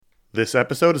This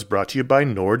episode is brought to you by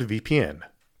NordVPN.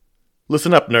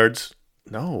 Listen up, nerds.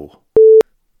 No.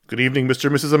 Good evening, Mr.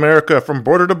 and Mrs. America, from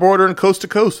border to border and coast to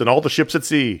coast and all the ships at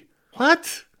sea.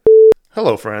 What?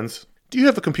 Hello, friends. Do you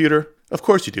have a computer? Of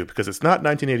course you do, because it's not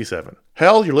 1987.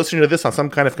 Hell, you're listening to this on some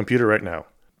kind of computer right now.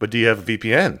 But do you have a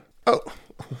VPN? Oh,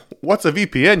 what's a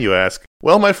VPN, you ask?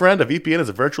 Well, my friend, a VPN is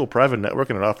a virtual private network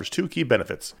and it offers two key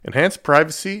benefits: enhanced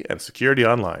privacy and security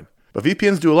online. But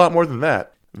VPNs do a lot more than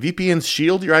that. VPNs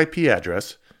shield your IP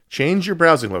address, change your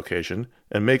browsing location,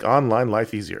 and make online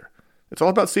life easier. It's all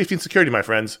about safety and security, my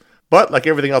friends. But like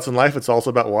everything else in life, it's also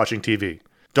about watching TV.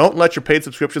 Don't let your paid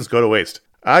subscriptions go to waste.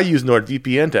 I use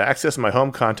NordVPN to access my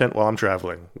home content while I'm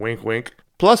traveling. Wink, wink.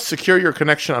 Plus, secure your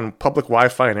connection on public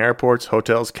Wi-Fi in airports,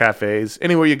 hotels, cafes,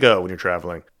 anywhere you go when you're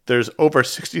traveling. There's over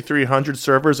 6,300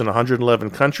 servers in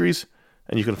 111 countries,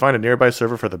 and you can find a nearby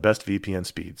server for the best VPN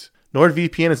speeds.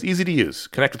 NordVPN is easy to use.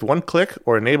 Connect with one click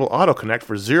or enable auto-connect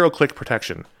for zero-click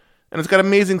protection. And it's got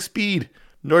amazing speed.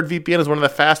 NordVPN is one of the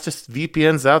fastest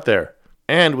VPNs out there.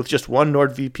 And with just one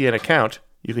NordVPN account,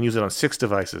 you can use it on 6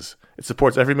 devices. It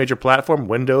supports every major platform: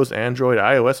 Windows, Android,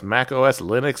 iOS, macOS,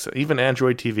 Linux, even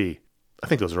Android TV. I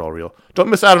think those are all real. Don't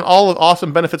miss out on all the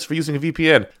awesome benefits for using a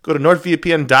VPN. Go to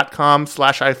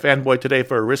nordvpn.com/ifanboy today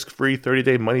for a risk-free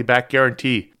 30-day money-back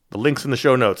guarantee. The link's in the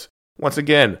show notes. Once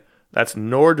again, that's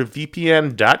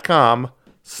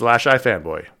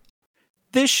nordvpn.com/ifanboy.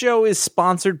 This show is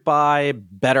sponsored by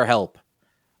BetterHelp.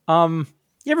 You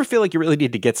ever feel like you really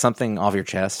need to get something off your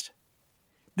chest?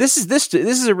 This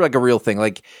is like a real thing.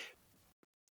 Like,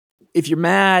 if you're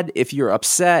mad, if you're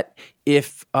upset,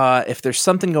 if there's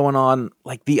something going on,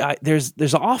 like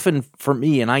there's often for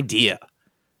me an idea.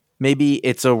 Maybe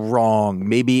it's a wrong,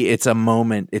 maybe it's a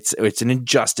moment, it's an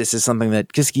injustice, is something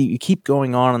that just you keep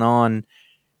going on and on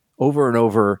over and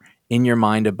over in your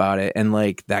mind about it, and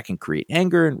like that can create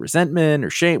anger and resentment or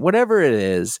shame, whatever it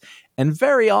is. And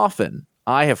very often,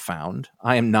 I have found,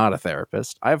 I am not a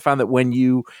therapist, I have found that when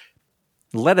you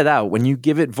let it out, when you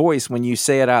give it voice, when you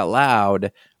say it out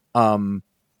loud,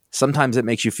 sometimes it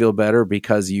makes you feel better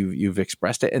because you've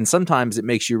expressed it, and sometimes it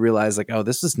makes you realize like, oh,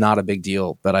 this is not a big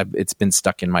deal, but it's been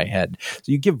stuck in my head.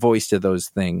 So you give voice to those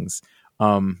things,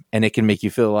 and it can make you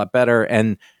feel a lot better.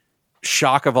 And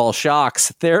shock of all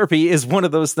shocks, therapy is one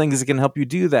of those things that can help you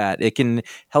do that. It can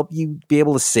help you be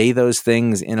able to say those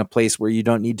things in a place where you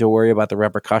don't need to worry about the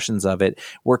repercussions of it,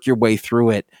 work your way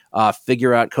through it,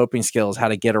 figure out coping skills, how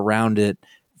to get around it,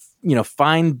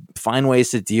 find ways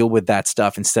to deal with that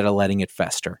stuff instead of letting it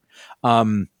fester.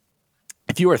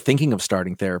 If you are thinking of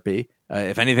starting therapy,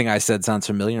 if anything I said sounds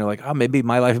familiar, you're like, oh, maybe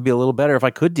my life would be a little better if I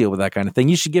could deal with that kind of thing,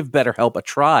 you should give BetterHelp a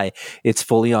try. It's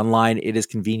fully online. It is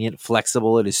convenient,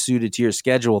 flexible. It is suited to your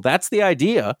schedule. That's the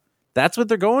idea. That's what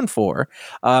they're going for.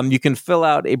 You can fill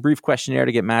out a brief questionnaire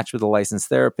to get matched with a licensed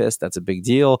therapist. That's a big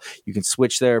deal. You can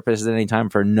switch therapists at any time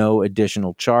for no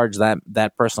additional charge.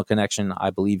 That personal connection, I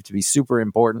believe, to be super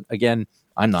important. Again,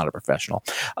 I'm not a professional.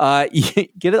 Get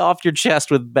it off your chest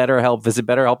with BetterHelp. Visit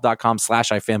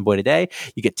BetterHelp.com/ifanboy today.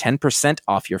 You get 10%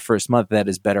 off your first month. That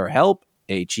is BetterHelp,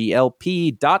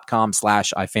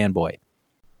 HELP.com/ifanboy.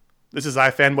 This is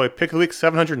iFanboy Pick of the Week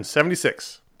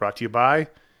 776, brought to you by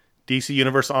DC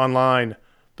Universe Online.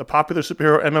 The popular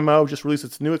superhero MMO just released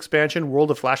its new expansion, World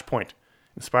of Flashpoint.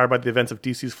 Inspired by the events of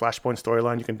DC's Flashpoint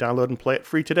storyline, you can download and play it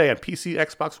free today on PC,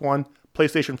 Xbox One,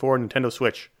 PlayStation 4, and Nintendo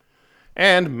Switch.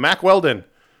 And Mack Weldon.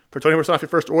 For 20% off your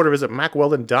first order, visit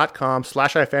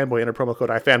mackweldon.com/ifanboy. Enter promo code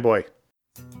iFanboy.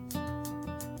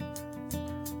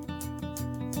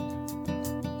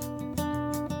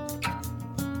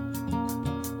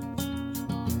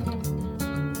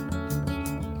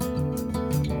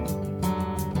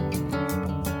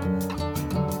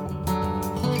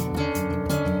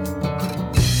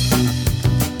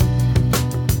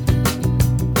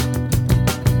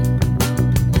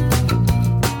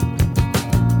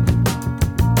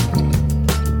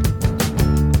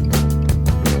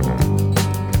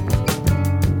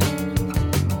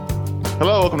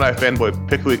 Welcome to iFanboy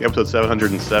Pick of the Week, episode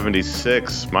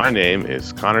 776. My name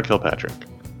is Connor Kilpatrick,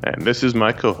 and this is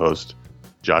my co-host,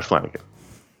 Josh Flanagan.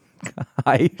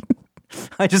 I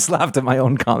just laughed at my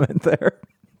own comment there.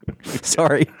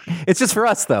 Sorry. It's just for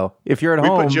us, though. If you're at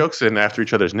home... We put jokes in after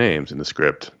each other's names in the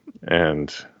script,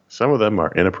 and some of them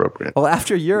are inappropriate. Well,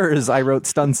 after yours, I wrote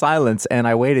stunned silence, and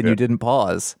I waited, and you didn't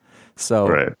pause. So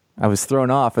right. I was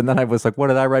thrown off, and then I was like, what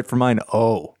did I write for mine?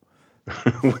 Oh.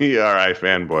 We are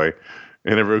iFanboy.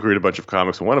 And we read a bunch of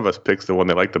comics, and one of us picks the one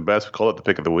they like the best. We call it the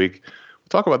pick of the week. We'll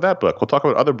talk about that book. We'll talk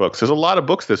about other books. There's a lot of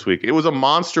books this week. It was a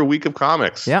monster week of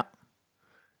comics. Yeah.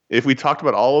 If we talked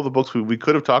about all of the books we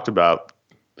could have talked about,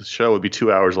 the show would be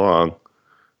 2 hours long.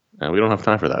 and we don't have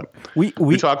time for that.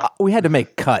 We had to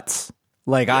make cuts.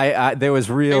 Like there was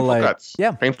real painful cuts.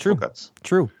 Yeah, painful cuts.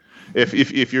 True.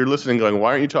 If you're listening, going,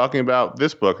 why aren't you talking about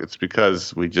this book? It's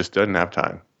because we just didn't have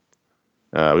time.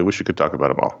 We wish we could talk about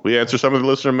them all. We answer some of the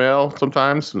listener mail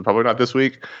sometimes, and probably not this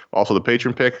week. Also, the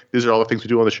patron pick. These are all the things we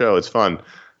do on the show. It's fun.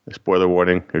 Spoiler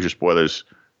warning. Here's your spoilers.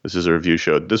 This is a review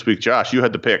show. This week, Josh, you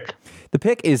had the pick. The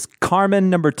pick is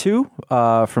Karmen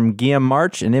 #2 from Guillaume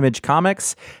March and Image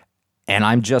Comics, and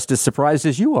I'm just as surprised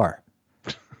as you are.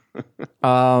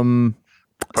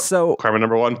 So Karmen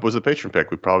 #1 was the patron pick.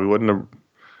 We probably wouldn't have.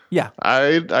 Yeah,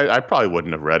 I probably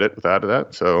wouldn't have read it without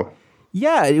that. So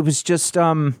yeah, it was just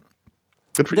good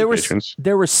for you patrons.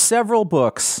 There were several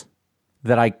books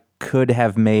that I could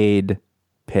have made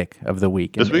pick of the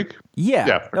week. This week?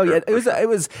 Yeah. It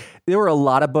was. There were a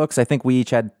lot of books. I think we each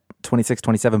had 26,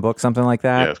 27 books, something like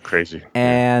that. Yeah, it's crazy.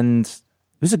 And it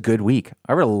was a good week.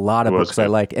 I read a lot of books I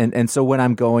like. And so when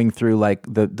I'm going through like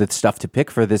the stuff to pick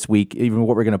for this week, even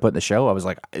what we're going to put in the show, I was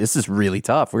like, this is really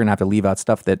tough. We're going to have to leave out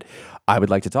stuff that I would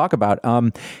like to talk about.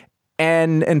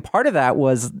 And part of that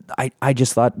was I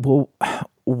just thought, well,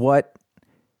 what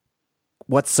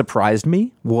surprised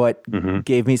me, what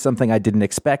gave me something I didn't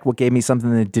expect, what gave me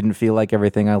something that didn't feel like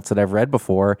everything else that I've read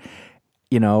before,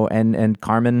 and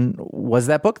Karmen was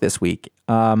that book this week.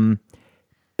 I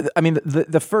mean,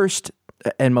 the first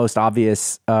and most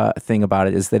obvious thing about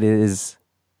it is that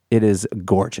it is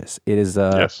gorgeous. It is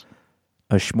a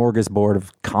smorgasbord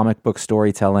of comic book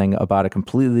storytelling about a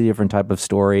completely different type of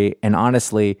story. And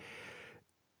honestly,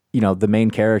 the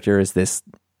main character is this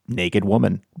naked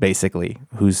woman, basically,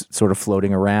 who's sort of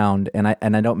floating around. And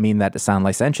I don't mean that to sound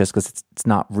licentious, because it's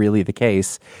not really the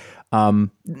case. Not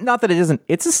that it isn't.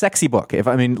 It's a sexy book.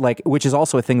 Which is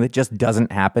also a thing that just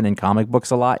doesn't happen in comic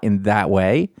books a lot in that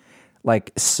way.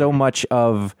 Like, so much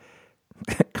of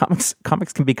comics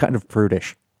can be kind of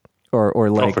prudish, or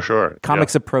like, for sure.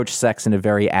 Comics approach sex in a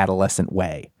very adolescent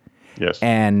way. Yes,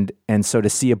 and so to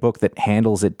see a book that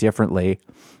handles it differently,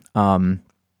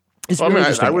 is really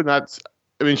interesting. I would not.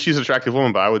 I mean, she's an attractive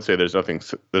woman, but I would say there's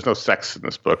no sex in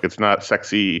this book. It's not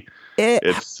sexy.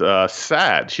 It's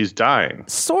sad. She's dying.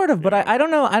 Sort of, but I don't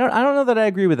know. I don't know that I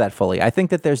agree with that fully. I think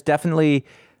that there's definitely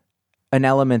an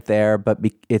element there, but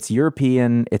it's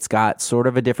European. It's got sort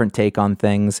of a different take on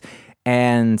things,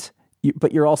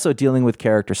 but you're also dealing with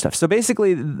character stuff. So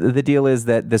basically, the deal is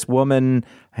that this woman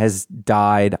has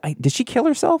died. Did she kill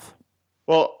herself?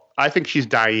 Well, I think she's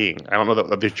dying. I don't know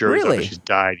that the jury's up that she's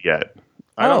died yet.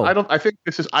 I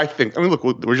think. I mean, look,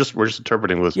 we're just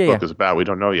interpreting what this book is about. We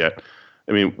don't know yet.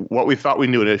 I mean, what we thought we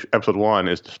knew in episode 1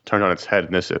 is turned on its head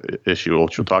in this issue,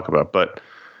 which we'll talk about. But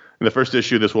in the first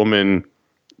issue, this woman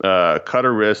cut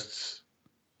her wrists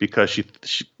because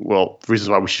the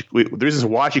reasons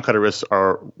why she cut her wrists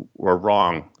were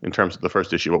wrong in terms of the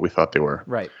first issue, what we thought they were.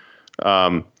 Right.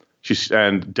 And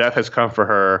death has come for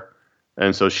her,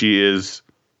 and so she's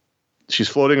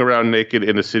floating around naked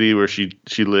in the city where she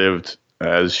lived,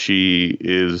 as she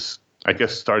is, I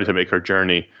guess, starting to make her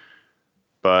journey.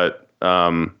 But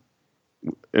in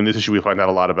this issue, we find out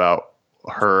a lot about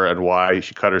her and why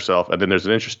she cut herself. And then there's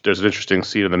an interesting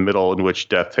scene in the middle in which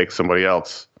death takes somebody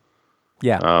else.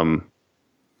 Yeah.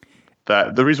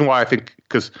 The reason why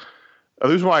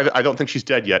I don't think she's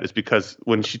dead yet is because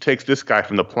when she takes this guy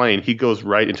from the plane, he goes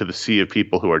right into the sea of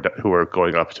people who are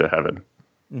going up to heaven.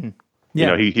 Mm-hmm.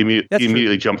 Yeah. He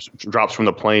immediately drops from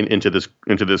the plane into this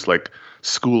like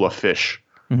school of fish,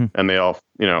 and they all,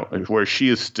 where she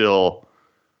is still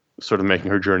sort of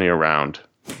making her journey around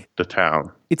the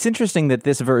town. It's interesting that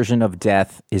this version of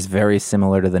death is very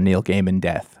similar to the Neil Gaiman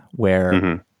death,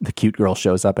 where the cute girl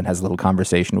shows up and has a little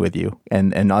conversation with you,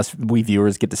 and we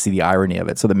viewers get to see the irony of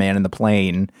it. So the man in the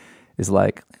plane is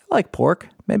like, I like pork.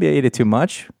 Maybe I ate it too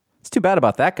much. It's too bad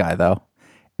about that guy, though.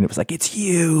 And it was like, it's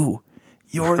you.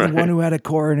 You're the one who had a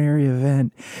coronary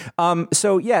event.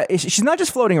 So yeah, she's not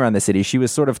just floating around the city. She was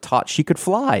sort of taught she could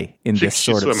fly in this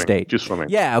sort of state. She's swimming.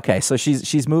 Yeah. Okay. So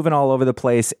she's moving all over the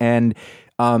place, and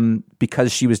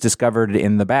because she was discovered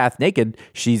in the bath naked,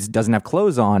 she doesn't have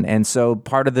clothes on, and so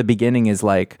part of the beginning is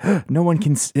like, no one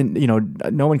can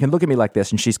look at me like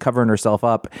this, and she's covering herself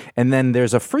up, and then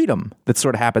there's a freedom that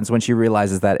sort of happens when she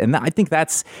realizes that, and I think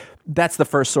that's the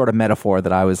first sort of metaphor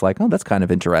that I was like, oh, that's kind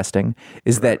of interesting,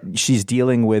 is that she's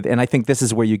dealing with, and I think this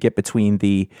is where you get between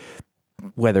the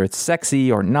whether it's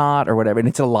sexy or not or whatever, and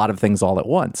it's a lot of things all at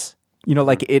once.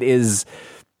 Like, it is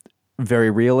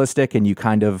very realistic, and you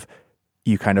kind of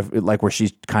like, where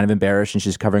she's kind of embarrassed and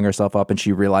she's covering herself up and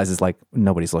she realizes, like,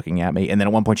 nobody's looking at me. And then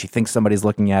at one point she thinks somebody's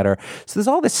looking at her. So there's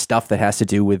all this stuff that has to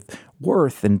do with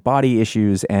worth and body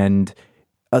issues. And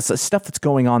stuff that's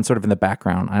going on sort of in the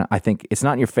background. I think it's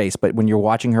not in your face, but when you're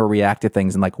watching her react to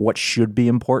things and like what should be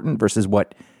important versus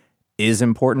what is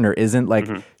important or isn't, like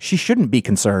she shouldn't be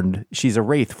concerned. She's a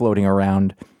wraith floating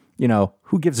around. You know,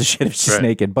 who gives a shit if she's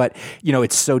naked? But, you know,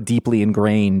 it's so deeply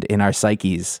ingrained in our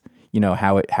psyches, you know,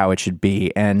 how it should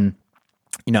be. And,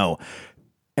 you know,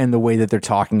 and the way that they're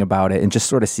talking about it and just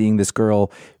sort of seeing this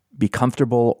girl be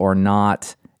comfortable or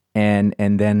not. And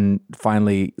then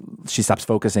finally she stops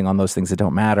focusing on those things that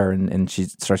don't matter. And she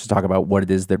starts to talk about what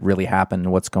it is that really happened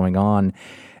and what's going on.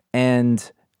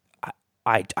 And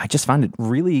I just found it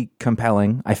really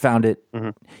compelling. I found it,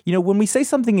 you know, when we say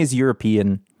something is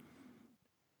European,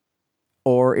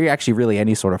 or actually really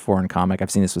any sort of foreign comic, I've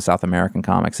seen this with South American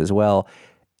comics as well,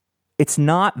 it's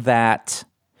not that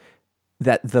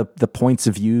the points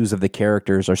of views of the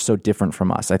characters are so different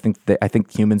from us. I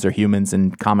think humans are humans,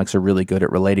 and comics are really good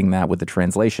at relating that with the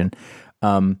translation.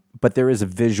 But there is a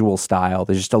visual style.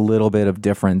 There's just a little bit of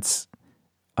difference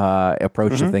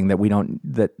approach to thing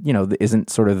that isn't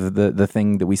sort of the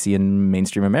thing that we see in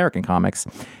mainstream American comics.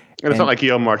 And it's not like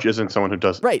Guillaume March isn't someone who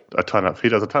does he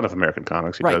does a ton of American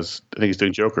comics. He does, I think he's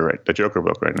doing the Joker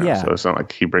book right now. Yeah. So it's not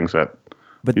like he brings that.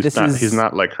 But he's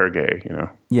not like Hergé, you know.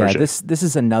 Yeah, this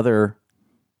is another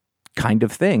kind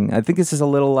of thing. I think this is a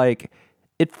little like,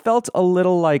 it felt a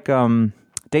little like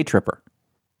Day Tripper.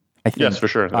 I think. Yes, for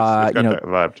sure. It's got that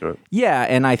vibe to it. Yeah,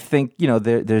 and I think, you know,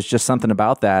 there's just something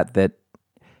about that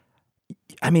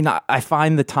I mean, I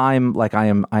find the time like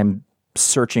I'm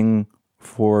searching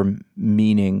for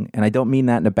meaning, and I don't mean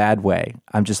that in a bad way.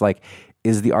 I'm just like,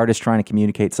 is the artist trying to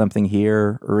communicate something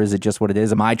here, or is it just what it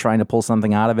is? Am I trying to pull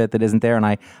something out of it that isn't there? And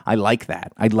I like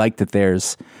that. I like that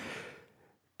there's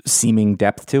seeming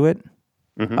depth to it.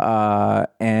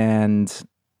 And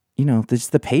you know,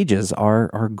 the pages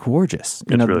are gorgeous.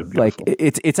 You know, really beautiful. Like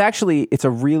it's a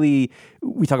really,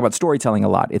 we talk about storytelling a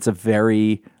lot. It's a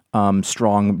very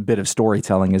strong bit of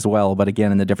storytelling as well, but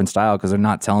again, in a different style, because they're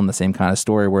not telling the same kind of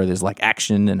story where there's like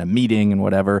action and a meeting and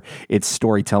whatever. It's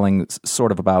storytelling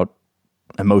sort of about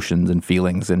emotions and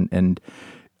feelings and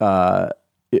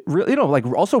it really, you know, like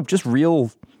also just real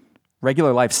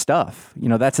regular life stuff. You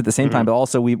know, that's at the same time, but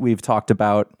also we've talked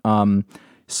about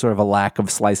sort of a lack of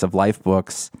slice of life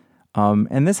books.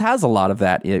 And this has a lot of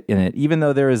that in it, even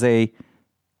though there is a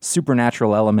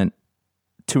supernatural element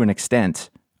to an extent.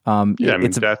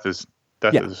 Death is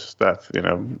death, you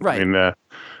know. Right. I mean,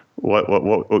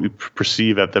 what we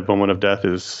perceive at the moment of death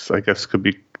is, I guess, could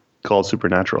be called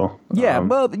supernatural. Yeah,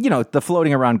 well, you know, the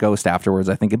floating around ghost afterwards,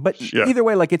 I think. But either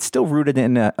way, like, it's still rooted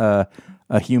in a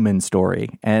human story,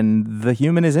 and the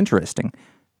human is interesting,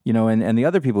 you know, and the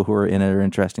other people who are in it are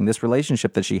interesting. This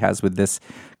relationship that she has with this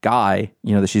guy,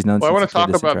 you know, that she's known. Well, I want to talk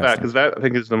about that, because that, I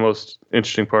think, is the most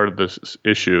interesting part of this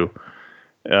issue.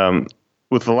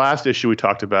 With the last issue we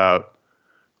talked about,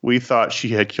 we thought she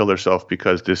had killed herself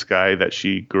because this guy that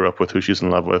she grew up with, who she's in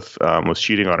love with, was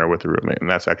cheating on her with a roommate. And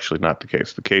that's actually not the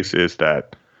case. The case is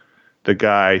that the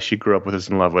guy she grew up with, is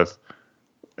in love with,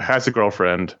 has a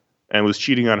girlfriend and was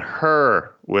cheating on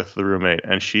her with the roommate.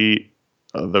 And she,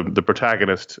 the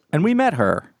protagonist. And we met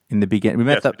her in the beginning. We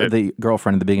met the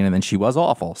girlfriend in the beginning, and then she was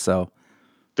awful. So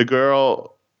the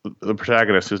girl, the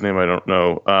protagonist, whose name I don't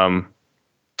know,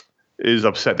 is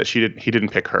upset that he didn't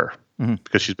pick her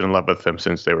because she's been in love with him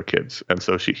since they were kids, and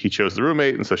so he chose the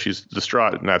roommate, and so she's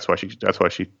distraught, and that's why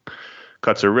she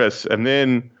cuts her wrists. And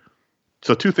then,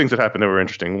 so two things that happened that were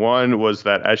interesting. One was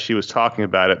that as she was talking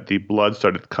about it, the blood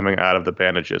started coming out of the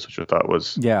bandages, which I thought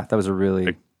was that was a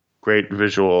really great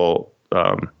visual,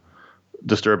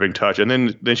 disturbing touch. And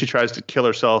then she tries to kill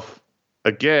herself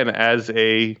again as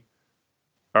a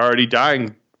already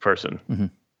dying person,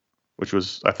 which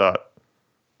was, I thought,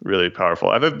 really powerful.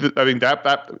 I mean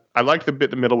that I liked the bit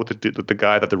in the middle with the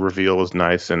guy, that the reveal was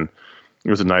nice, and it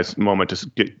was a nice moment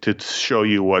to show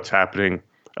you what's happening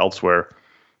elsewhere.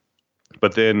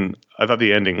 But then I thought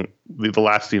the ending, the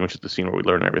last scene, which is the scene where we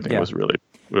learn everything, was really,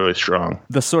 really strong.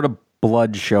 The sort of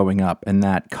blood showing up and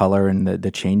that color and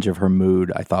the change of her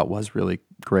mood, I thought was really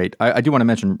great. I do want to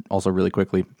mention also really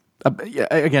quickly,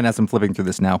 again, as I'm flipping through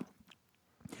this now,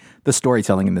 the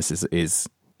storytelling in this is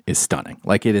stunning.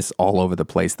 Like, it is all over the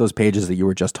place. Those pages that you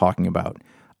were just talking about,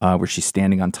 where she's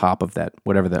standing on top of that,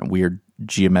 whatever that weird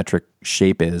geometric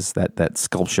shape is, that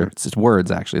sculpture. It's just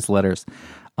words, actually. It's letters.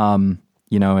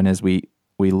 You know, and as we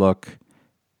look,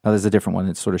 there's a different one.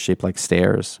 It's sort of shaped like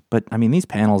stairs. But I mean, these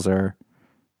panels are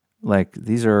like,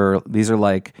 these are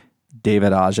like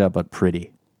David Aja, but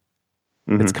pretty.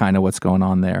 It's kind of what's going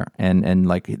on there. And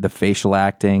like the facial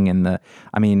acting and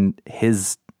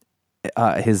his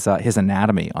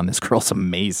anatomy on this girl's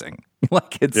amazing.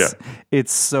 Like,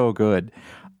 it's so good.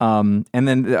 And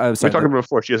then we talked about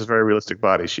before. She has a very realistic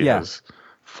body. She has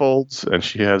folds, and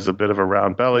she has a bit of a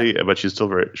round belly, but she's still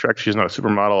very attractive. She's not a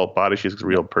supermodel body. She's a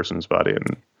real person's body,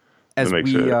 and as it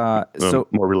makes we it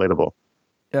more relatable.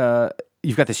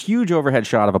 You've got this huge overhead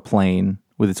shot of a plane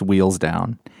with its wheels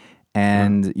down,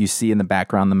 and you see in the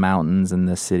background the mountains and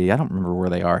the city. I don't remember where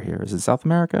they are here. Is it South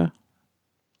America?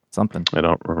 Something. I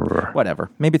don't remember.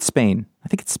 Whatever. Maybe it's Spain. I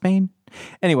think it's Spain.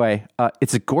 Anyway,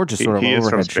 it's a gorgeous sort of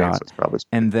overhead Spain, shot. So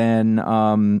and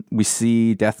then we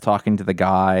see Death talking to the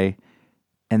guy.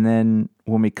 And then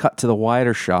when we cut to the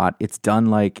wider shot, it's done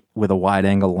like with a wide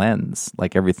angle lens.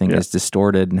 Like everything is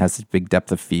distorted and has this big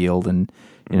depth of field. And,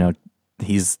 you know,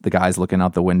 the guy's looking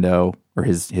out the window, or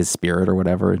his spirit or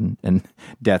whatever. And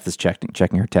Death is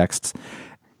checking her texts.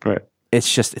 Right.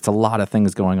 It's a lot of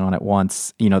things going on at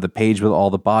once. You know, the page with all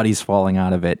the bodies falling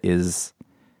out of it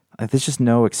there's just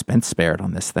no expense spared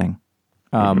on this thing.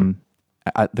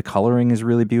 The coloring is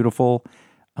really beautiful.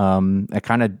 I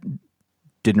kind of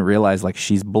didn't realize like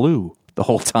she's blue the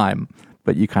whole time,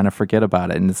 but you kind of forget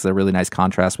about it. And it's a really nice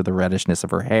contrast with the reddishness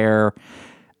of her hair.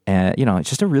 And, you know, it's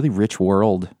just a really rich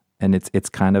world, and it's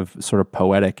kind of sort of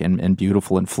poetic and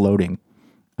beautiful and floating.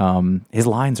 His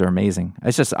lines are amazing.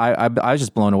 It's just, I was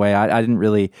just blown away. I didn't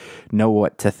really know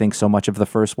what to think so much of the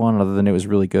first one, other than it was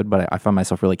really good, but I found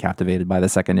myself really captivated by the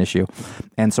second issue.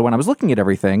 And so when I was looking at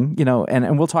everything, you know,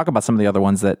 and we'll talk about some of the other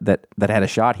ones that had a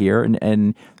shot here,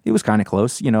 and it was kind of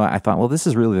close. You know, I thought, well, this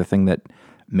is really the thing that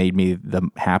made me the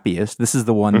happiest. This is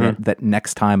the one that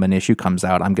next time an issue comes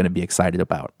out, I'm going to be excited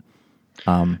about.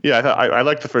 I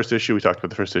liked the first issue. We talked about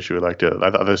the first issue. We liked it.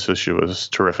 I thought this issue was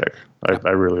terrific.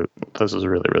 This is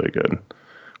really, really good.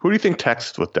 Who do you think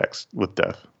texts with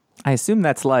Death? I assume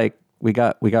that's like we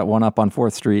got one up on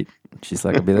 4th Street. She's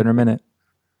like, I'll be there in a minute.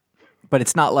 But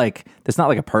it's not like there's not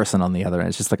like a person on the other end.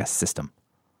 It's just like a system.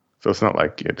 So it's not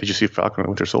like, did you see Falcon and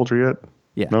Winter Soldier yet?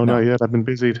 Yeah. No, not yet. I've been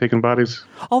busy taking bodies.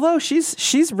 Although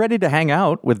she's ready to hang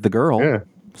out with the girl. Yeah.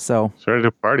 So she's ready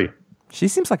to party. She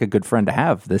seems like a good friend to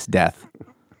have, this Death.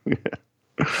 Yeah.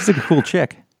 She's a cool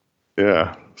chick.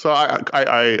 Yeah. So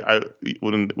I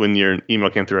when your email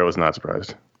came through, I was not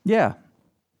surprised. Yeah.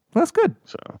 Well, that's good.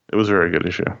 So it was a very good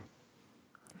issue.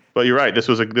 But you're right. This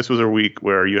was a week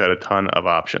where you had a ton of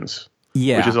options.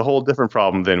 Yeah. Which is a whole different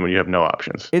problem than when you have no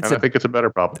options. I think it's a better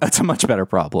problem. It's a much better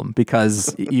problem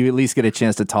because you at least get a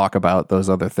chance to talk about those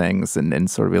other things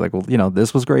and sort of be like, well, you know,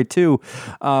 this was great too.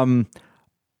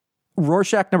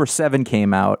 Rorschach number 7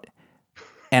 came out,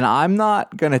 and I'm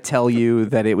not going to tell you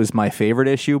that it was my favorite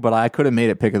issue, but I could have made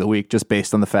it pick of the week just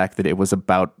based on the fact that it was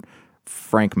about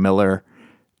Frank Miller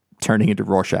turning into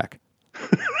Rorschach.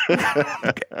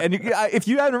 And if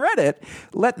you haven't read it,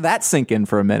 let that sink in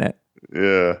for a minute.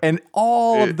 Yeah. And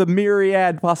all of the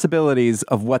myriad possibilities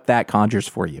of what that conjures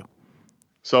for you.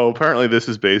 So apparently this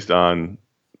is based on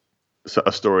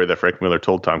a story that Frank Miller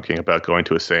told Tom King about going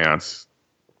to a seance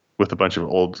with a bunch of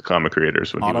old comic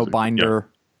creators when Otto he was Binder,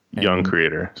 young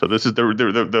creator. So this is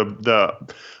the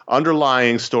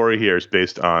underlying story here is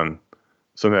based on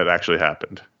something that actually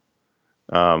happened.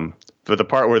 But the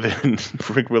part where then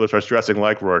Frank Miller starts dressing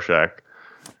like Rorschach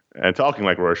and talking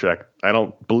like Rorschach, I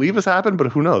don't believe has happened,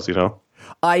 but who knows? You know,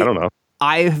 I don't know.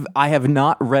 I have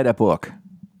not read a book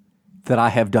that I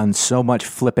have done so much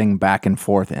flipping back and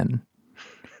forth in.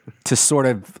 To sort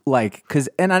of like,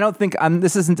 and I don't think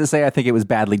this isn't to say I think it was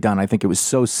badly done. I think it was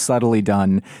so subtly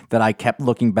done that I kept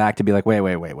looking back to be like, wait,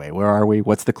 where are we?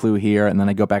 What's the clue here? And then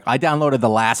I go back. I downloaded the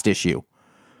last issue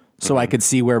so I could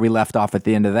see where we left off at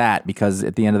the end of that, because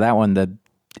at the end of that one, the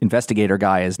investigator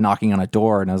guy is knocking on a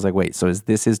door, and I was like, wait, so is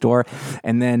this his door?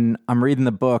 And then I'm reading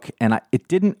the book, and it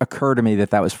didn't occur to me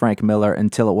that was Frank Miller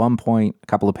until at one point, a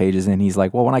couple of pages in, he's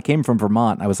like, well, when I came from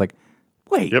Vermont, I was like,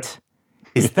 wait. Yep.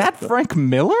 Is that Frank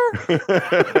Miller?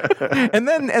 and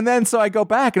then so I go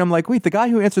back and I'm like, wait, the guy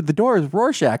who answered the door is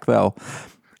Rorschach though.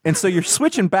 And so you're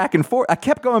switching back and forth. I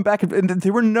kept going back and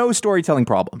there were no storytelling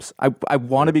problems. I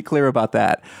want to be clear about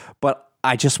that. But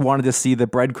I just wanted to see the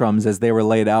breadcrumbs as they were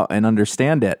laid out and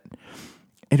understand it.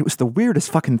 And it was the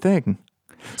weirdest fucking thing.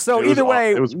 So either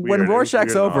way, when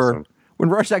Rorschach's over,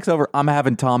 I'm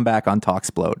having Tom back on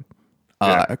Talksplode.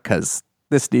 Because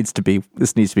this needs to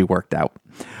be worked out.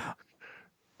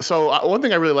 So one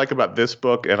thing I really like about this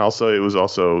book, and also it was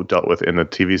also dealt with in the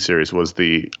TV series, was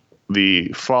the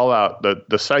fallout,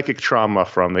 the psychic trauma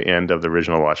from the end of the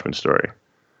original Watchmen story.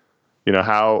 You know,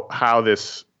 how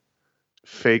this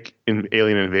fake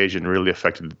alien invasion really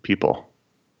affected people,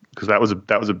 because that was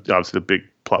obviously the big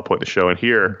plot point in the show. And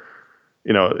here,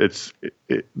 you know,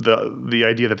 the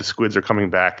idea that the squids are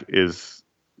coming back is,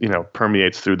 you know,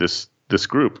 permeates through this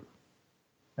group.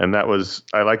 And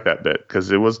I like that bit because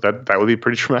that would be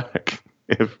pretty traumatic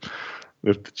if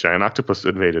the giant octopus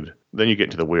invaded. Then you get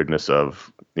into the weirdness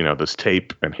of, this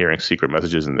tape and hearing secret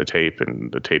messages in the tape,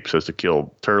 and the tape says to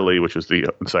kill Turley, which was the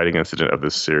inciting incident of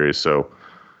this series. So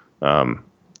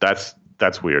that's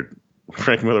weird.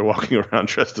 Frank Miller walking around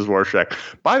dressed as Rorschach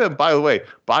by the way,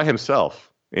 by himself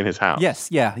in his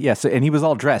house. Yes. And he was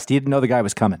all dressed. He didn't know the guy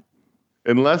was coming.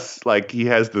 Unless he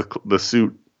has the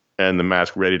suit and the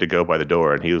mask ready to go by the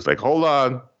door, and he was like, "Hold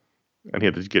on," and he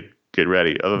had to get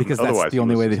ready. Because that's the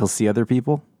only way that he'll see other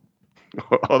people.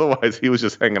 Otherwise, he was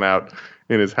just hanging out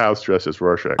in his house dressed as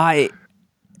Rorschach. I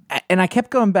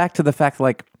kept going back to the fact,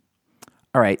 all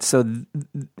right, so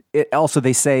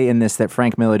they say in this that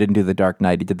Frank Miller didn't do the Dark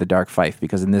Knight; he did the Dark Fife,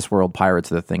 because in this world,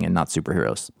 pirates are the thing and not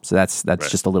superheroes. So that's right.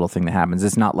 Just a little thing that happens.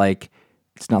 It's not like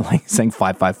saying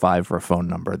 555 for a phone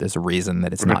number. There's a reason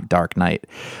that it's not Dark Knight.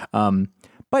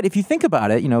 But if you think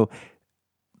about it,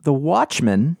 The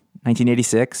Watchmen,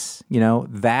 1986,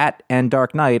 that and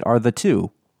Dark Knight are the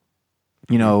two.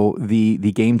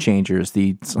 The game changers,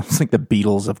 it's like the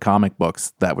Beatles of comic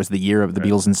books. That was the year of the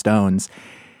Beatles and Stones.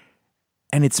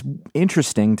 And it's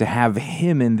interesting to have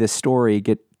him in this story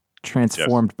get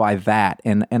transformed by that.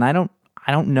 And I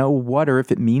don't know what or if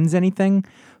it means anything,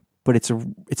 but it's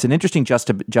an interesting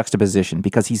juxtaposition,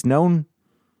 because he's known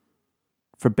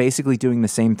for basically doing the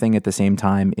same thing at the same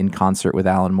time in concert with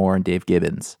Alan Moore and Dave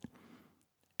Gibbons.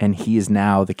 And he is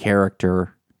now the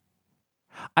character.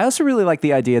 I also really like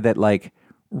the idea that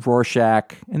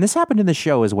Rorschach, and this happened in the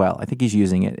show as well, I think he's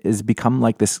using it, is become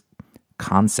this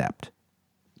concept.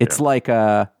 It's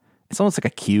it's almost like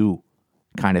a Q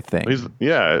kind of thing.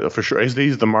 For sure.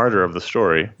 He's the martyr of the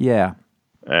story. Yeah.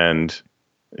 And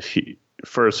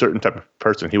for a certain type of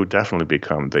person, he would definitely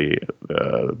become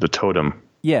the totem.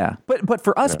 Yeah. But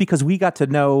for us, because we got to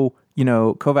know,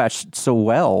 Kovacs so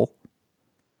well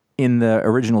in the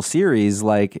original series,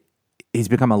 he's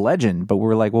become a legend, but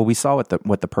we're well, we saw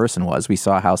what the person was. We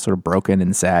saw how sort of broken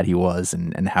and sad he was,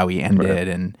 and how he ended, right.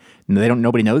 And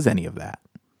nobody knows any of that.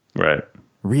 Right.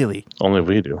 Really? Only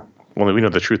we do. Only we know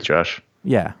the truth, Josh.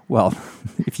 Yeah. Well,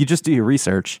 if you just do your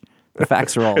research, the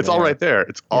facts are all it's there. all right there.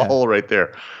 It's all right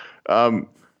there. And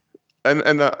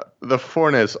the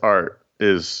Fornes art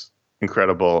is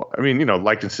incredible. I mean,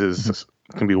 likenesses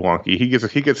can be wonky.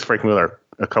 He gets Frank Miller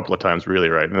a couple of times really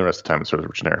right, and the rest of the time it's sort of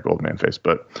a generic old man face.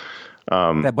 But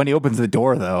that when he opens the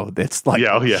door, though, it's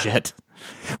shit.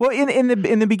 Well, in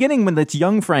the beginning, when it's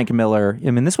young Frank Miller, I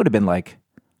mean, this would have been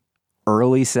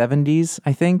early 70s,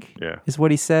 I think, is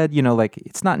what he said.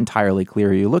 It's not entirely clear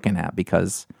who you're looking at,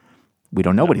 because we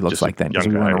don't know what he looks like then, because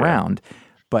we weren't around.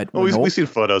 But we've seen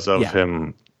photos of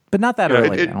him, but not that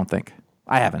early. I don't think.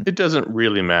 I haven't. It doesn't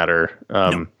really matter.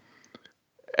 No.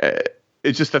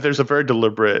 It's just that there's a very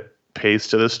deliberate pace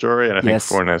to this story, and I think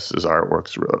Fornes's art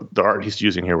the art he's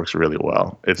using here works really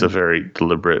well. It's a very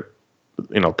deliberate,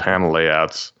 panel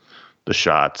layouts, the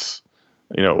shots.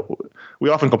 We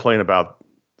often complain about,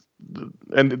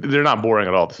 and they're not boring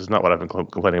at all. This is not what I've been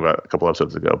complaining about a couple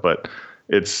episodes ago, but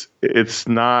it's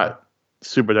not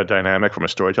super dynamic from a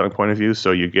storytelling point of view.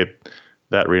 So you get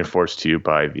that reinforced to you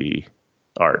by the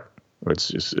art.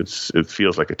 It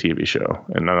feels like a TV show,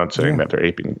 and I'm not saying that they're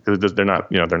aping, because they're not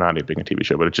aping a TV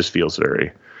show, but it just feels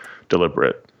very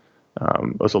deliberate.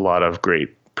 There's a lot of great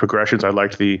progressions. I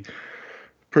liked the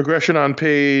progression on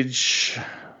page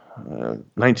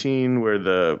 19 where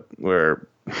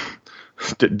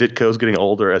Ditko's getting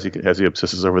older as he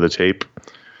obsesses over the tape.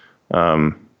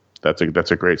 That's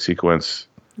a great sequence.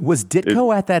 Was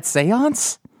Ditko at that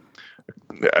seance?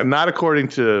 Not according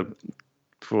to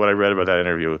what I read about that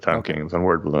interview with Tom King. It was on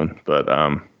Word Balloon, but I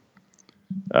mean,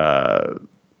 I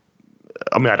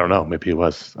don't know. Maybe it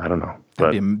was. I don't know.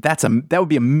 But that would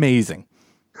be amazing.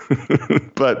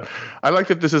 But I like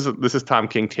that this is Tom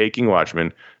King taking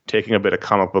Watchmen, taking a bit of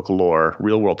comic book lore,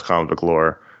 real world comic book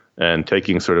lore, and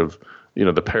taking sort of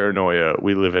the paranoia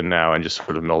we live in now, and just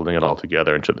sort of melding it all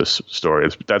together into this story.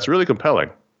 That's really compelling.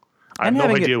 I have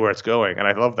no idea where it's going, and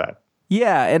I love that.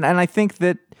 Yeah, and I think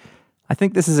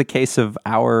this is a case of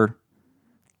our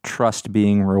trust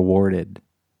being rewarded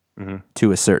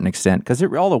to a certain extent, because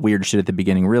all the weird shit at the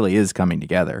beginning really is coming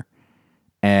together,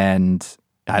 and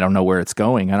I don't know where it's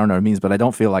going. I don't know what it means, but I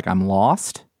don't feel like I'm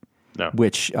lost. No.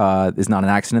 Which is not an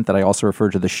accident that I also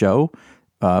referred to the show,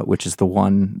 which is the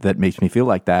one that makes me feel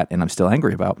like that, and I'm still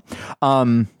angry about.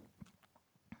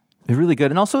 It's really good,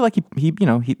 and also the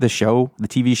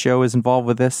TV show is involved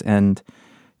with this, and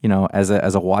as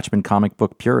a Watchmen comic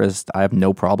book purist, I have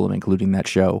no problem including that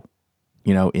show,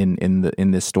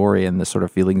 in this story and the sort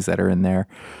of feelings that are in there.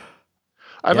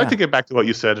 I'd like to get back to what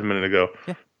you said a minute ago.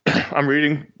 Yeah. I'm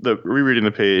rereading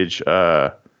the page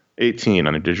 18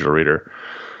 on a digital reader.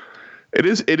 It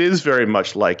is very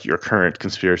much like your current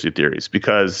conspiracy theories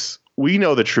because we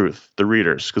know the truth, the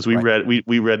readers, because we read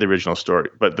the original story,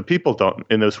 but the people don't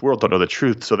in this world don't know the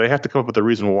truth, so they have to come up with a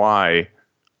reason why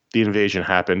the invasion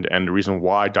happened and the reason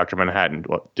why Dr. Manhattan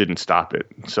didn't stop it.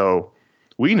 So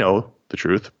we know the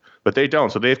truth, but they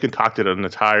don't. So they've concocted an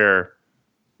entire,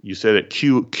 you said it,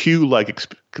 Q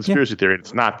like conspiracy theory.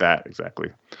 It's not that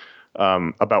exactly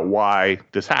about why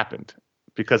this happened,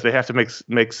 because they have to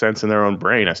make sense in their own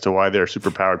brain as to why their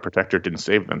superpowered protector didn't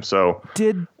save them. So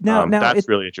that's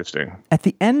really interesting. At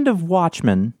the end of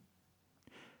Watchmen,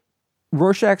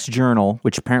 Rorschach's journal,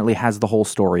 which apparently has the whole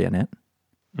story in it,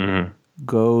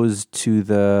 goes to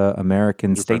the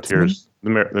American Statesman. The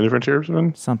New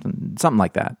Frontiersmen? Something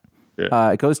like that.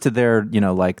 Yeah. It goes to their,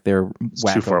 their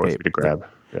it's too far away to grab.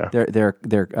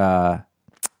 Their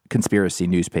conspiracy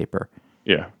newspaper.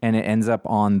 Yeah. And it ends up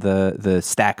on the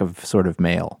stack of sort of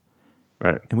mail.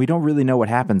 Right. And we don't really know what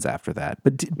happens after that.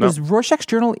 But was Rorschach's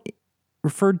journal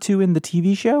referred to in the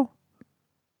TV show?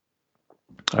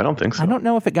 I don't think so. I don't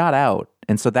know if it got out.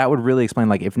 And so that would really explain,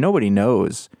 like, if nobody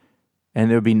knows and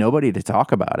there would be nobody to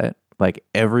talk about it, like,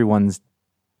 everyone's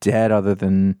dead other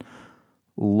than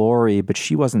Lori, but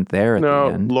she wasn't there at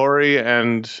the end. Lori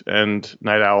and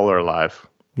Night Owl are alive.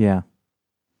 Yeah.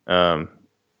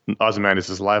 Ozymandias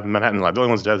is alive. Manhattan's alive. The only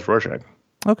one's dead is Rorschach.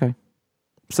 Okay.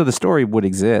 So the story would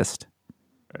exist.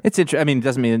 It's I mean, it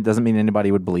doesn't mean anybody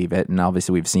would believe it, and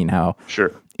obviously we've seen how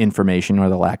information or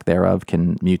the lack thereof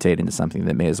can mutate into something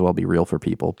that may as well be real for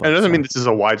people. But, and it doesn't mean this is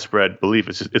a widespread belief.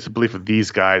 It's a belief of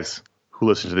these guys who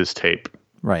listen to this tape.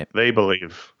 Right. They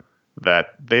believe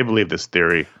this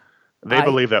theory. They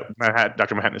believe that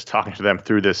Dr. Manhattan is talking to them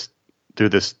through this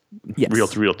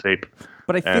reel-to-reel tape.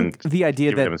 But I think the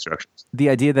idea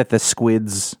that the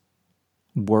squids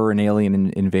were an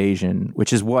alien invasion,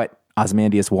 which is what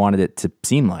Ozymandias wanted it to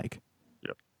seem like,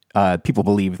 people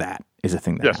believe that is a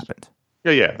thing that happened.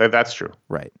 Yeah, that's true.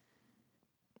 Right.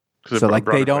 So like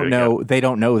they don't know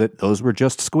that those were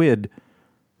just squid,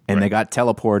 and they got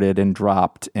teleported and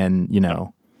dropped, and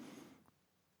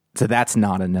so that's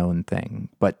not a known thing.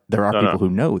 But there are people who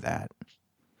know that.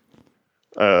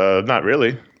 Not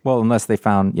really. Well, unless they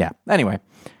found, Anyway,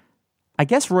 I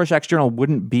guess Rorschach's journal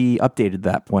wouldn't be updated at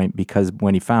that point because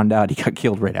when he found out, he got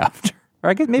killed right after. Or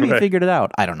I guess maybe he figured it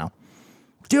out. I don't know.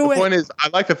 The point is, I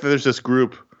like that there's this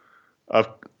group of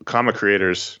comic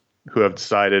creators who have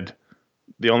decided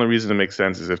the only reason it makes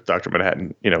sense is if Dr.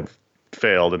 Manhattan,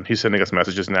 failed, and he's sending us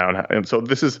messages now. And so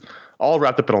this is all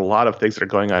wrapped up in a lot of things that are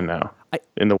going on now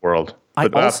in the world.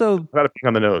 But also without it being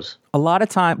on the nose. A lot of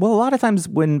times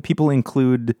when people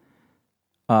include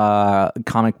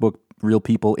comic book real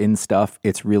people in stuff,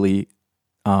 it's really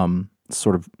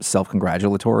sort of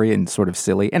self-congratulatory and sort of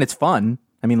silly, and it's fun.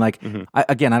 I mean, like,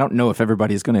 I don't know if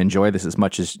everybody's going to enjoy this as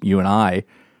much as you and I,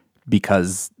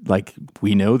 because like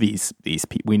we know these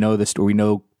people, we know the story, we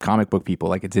know comic book people.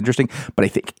 Like, it's interesting, but I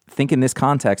think in this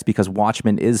context, because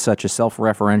Watchmen is such a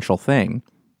self-referential thing,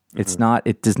 it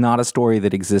is not a story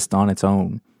that exists on its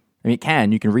own. I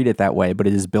mean, you can read it that way, but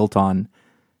it is built on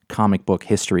comic book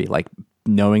history. Like,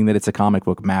 knowing that it's a comic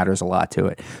book matters a lot to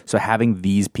it. So having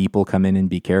these people come in and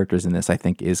be characters in this, I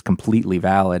think, is completely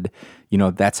valid.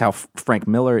 That's how Frank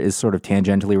Miller is sort of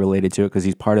tangentially related to it, because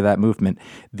he's part of that movement.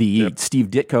 The Steve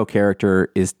Ditko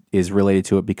character is related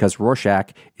to it because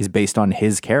Rorschach is based on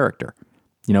his character.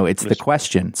 It's the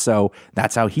question. So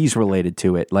that's how he's related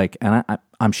to it. Like, and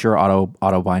I'm sure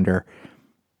Otto Binder,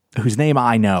 whose name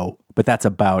I know, but that's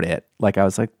about it. Like, I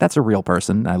was like, that's a real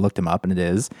person. I looked him up, and it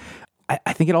is.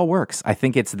 I think it all works. I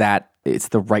think it's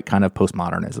the right kind of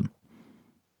postmodernism,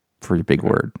 for a big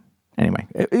word. Anyway,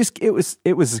 it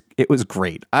was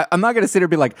great. I'm not going to sit here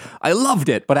and be like, I loved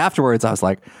it, but afterwards I was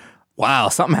like, wow,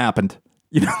 something happened,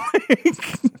 and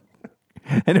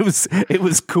it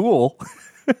was cool.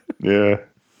 Yeah,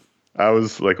 I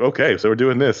was like, okay, so we're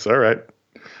doing this. All right,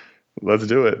 let's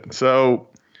do it. So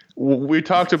we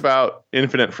talked about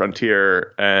Infinite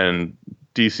Frontier and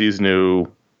DC's new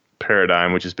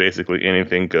paradigm, which is basically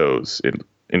anything goes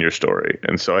in your story.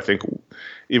 And so I think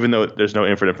even though there's no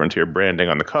Infinite Frontier branding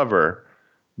on the cover,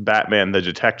 Batman the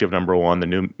Detective #1, the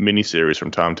new miniseries from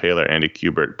Tom Taylor, Andy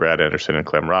Kubert, Brad Anderson, and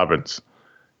Clem Robbins,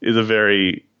 is a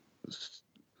very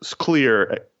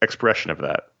clear expression of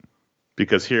that.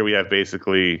 Because here we have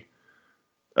basically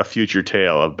a future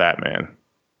tale of Batman,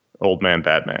 old man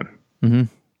Batman. Mm-hmm.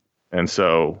 And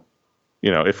so,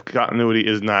 if continuity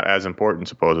is not as important,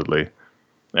 supposedly,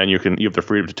 and you have the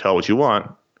freedom to tell what you want,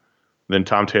 then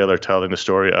Tom Taylor telling the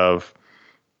story of,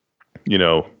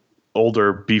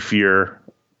 older, beefier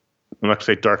I'm not going to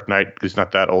say Dark Knight because he's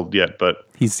not that old yet, but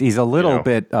he's a little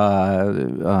bit Ben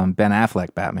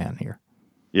Affleck Batman here.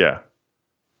 Yeah.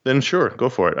 Then sure, go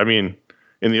for it. I mean,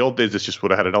 in the old days, this just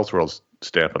would have had an Elseworlds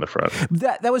stamp on the front.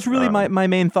 That was really my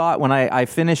main thought when I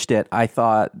finished it. I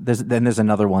thought there's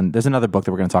another one. There's another book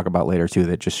that we're going to talk about later too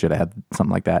that just should have had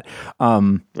something like that.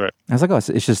 Right. I was like,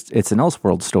 it's an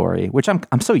Elseworlds story, which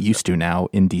I'm so used to now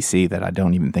in DC that I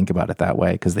don't even think about it that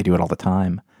way because they do it all the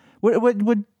time.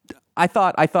 I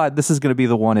thought this is going to be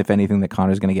the one, if anything, that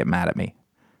Connor's going to get mad at me.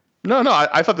 No,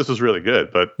 I thought this was really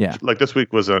good, but like this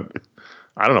week was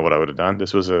I don't know what I would have done.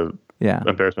 This was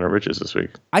embarrassment of riches this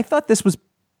week. I thought this was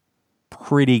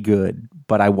pretty good,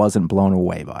 but I wasn't blown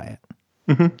away by it.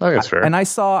 Mm-hmm. I think that's fair. And I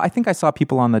think I saw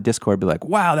people on the Discord be like,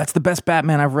 wow, that's the best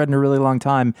Batman I've read in a really long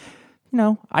time.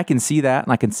 I can see that,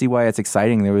 and I can see why it's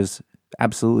exciting. There was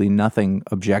absolutely nothing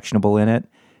objectionable in it,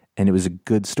 and it was a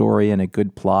good story and a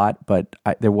good plot, but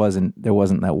there wasn't that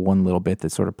one little bit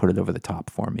that sort of put it over the top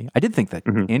for me. I did think that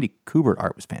Andy Kubert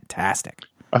art was fantastic.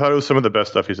 I thought it was some of the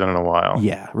best stuff he's done in a while.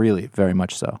 Yeah, really, very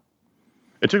much so.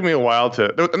 It took me a while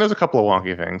and there's a couple of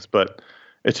wonky things, but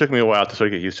it took me a while to sort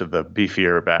of get used to the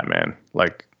beefier Batman.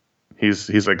 Like, he's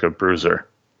like a bruiser.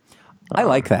 I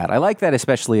like that. I like that,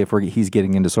 especially if he's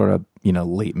getting into sort of,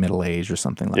 late middle age or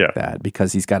something like that,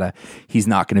 because he's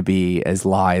not going to be as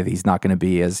lithe. He's not going to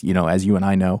be as you and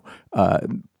I know,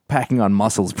 packing on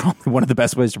muscle is probably one of the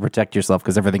best ways to protect yourself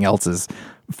because everything else is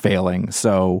failing.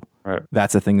 So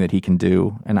that's a thing that he can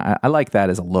do. And I like that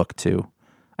as a look too.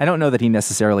 I don't know that he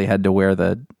necessarily had to wear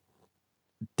the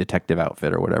detective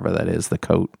outfit or whatever that is, the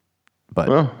coat.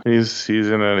 But he's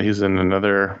in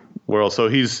another world. So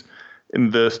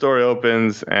the story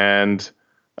opens and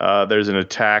there's an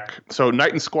attack. So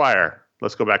Knight and Squire,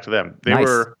 let's go back to them. They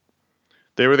were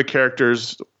the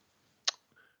characters.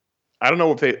 I don't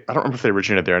remember if they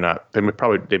originated there or not.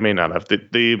 They may not have.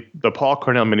 The Paul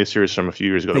Cornell miniseries from a few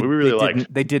years ago that we really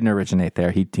liked. They didn't originate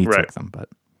there. He took them, but.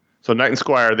 So Knight and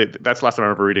Squire, that's the last time I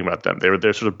remember reading about them.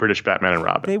 They're sort of British Batman and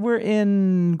Robin. They were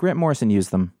in Grant Morrison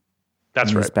used them.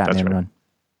 That's right. Batman run.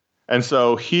 And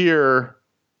so here,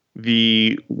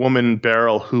 the woman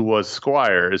Beryl, who was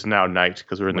Squire, is now Knight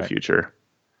because we're in the future,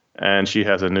 and she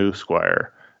has a new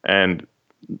Squire. And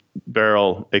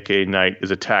Beryl, aka Knight,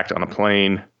 is attacked on a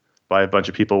plane by a bunch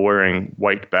of people wearing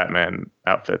white Batman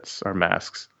outfits or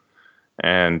masks,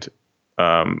 and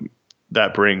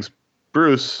that brings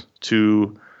Bruce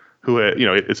to.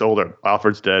 It's older.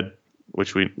 Alfred's dead,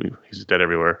 which he's dead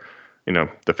everywhere.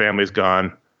 The family's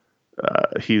gone.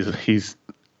 He's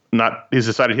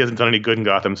decided he hasn't done any good in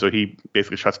Gotham, so he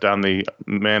basically shuts down the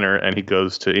manor and he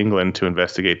goes to England to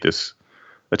investigate this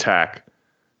attack.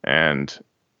 And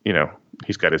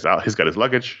he's got his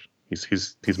luggage.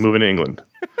 He's moving to England.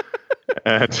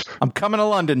 And I'm coming to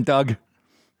London, Doug.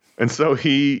 And so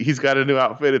he's got a new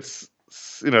outfit.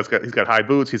 He's got high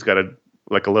boots. He's got a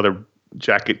leather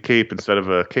jacket cape instead of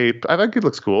a cape. I think it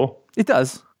looks cool. It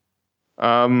does.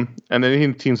 And then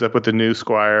he teams up with the new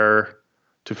Squire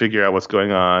to figure out what's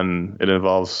going on. It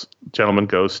involves Gentleman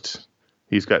Ghost.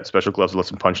 He's got special gloves that lets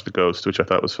him punch the ghost, which I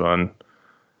thought was fun.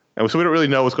 And so we don't really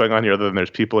know what's going on here other than there's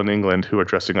people in England who are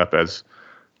dressing up as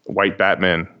white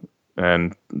Batman,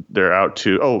 and they're out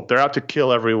to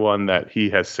kill everyone that he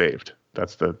has saved.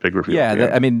 That's the big reveal.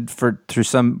 Yeah, I mean, through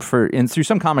some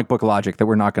comic book logic that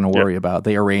we're not going to worry about,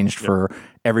 they arranged for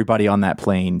everybody on that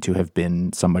plane to have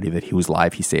been somebody that he was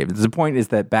live, he saved. The point is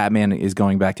that Batman is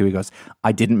going back to, he goes,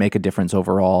 I didn't make a difference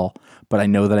overall, but I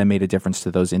know that I made a difference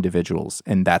to those individuals,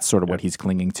 and that's sort of what he's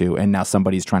clinging to, and now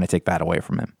somebody's trying to take that away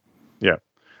from him. Yeah.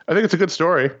 I think it's a good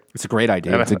story. It's a great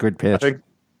idea. It's a good pitch.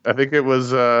 I think it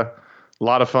was a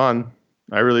lot of fun.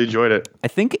 I really enjoyed it. I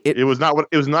think it was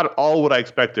not all what I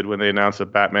expected when they announced a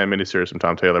Batman miniseries from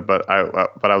Tom Taylor, but I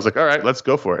was like, all right, let's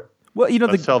go for it. Well,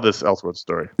 let's tell this Elseworlds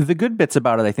story. The good bits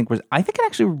about it, I think it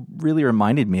actually really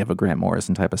reminded me of a Grant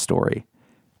Morrison type of story,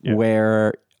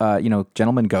 where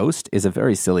Gentleman Ghost is a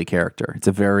very silly character. It's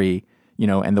a very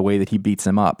and the way that he beats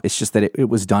him up, it's just that it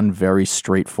was done very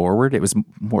straightforward. It was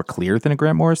more clear than a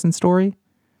Grant Morrison story,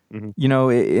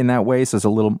 in that way. So it's a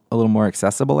little more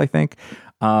accessible, I think.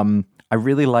 I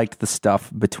really liked the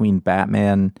stuff between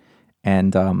Batman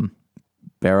and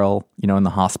Beryl, in the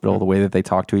hospital, the way that they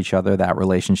talk to each other, that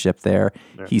relationship there.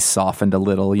 Yeah. He's softened a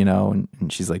little, and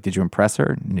she's like, did you impress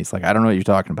her? And he's like, I don't know what you're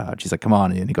talking about. She's like, come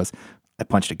on. And he goes, I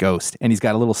punched a ghost. And he's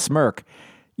got a little smirk.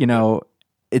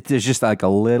 There's just like a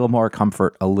little more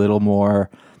comfort, a little more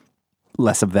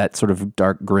less of that sort of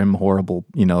dark, grim, horrible,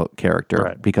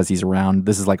 character because he's around.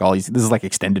 This is like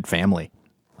extended family.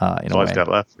 That's all he's got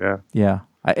left. Yeah. Yeah.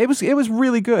 It was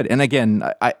really good. And again,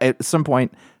 I at some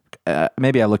point,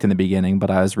 maybe I looked in the beginning,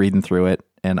 but I was reading through it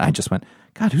and I just went,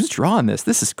 God, who's drawing this?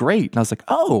 This is great. And I was like,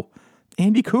 oh,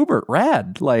 Andy Kubert,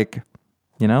 rad. Like,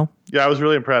 you know? Yeah, I was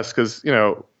really impressed because, you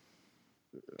know,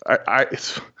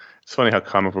 it's funny how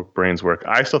comic book brains work.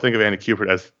 I still think of Andy Kubert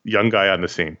as young guy on the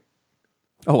scene.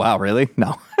 Oh, wow, really?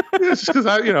 No. It's just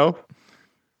because you know,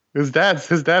 his dad's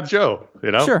Joe,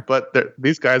 you know? Sure. But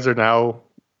these guys are now,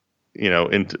 you know,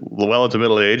 well into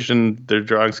middle age, and their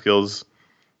drawing skills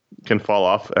can fall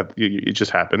off. It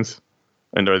just happens.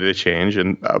 Or they change,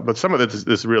 but some of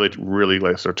this really, really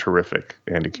like so terrific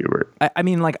Andy Kubert. I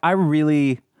mean, like I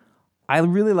really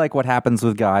like what happens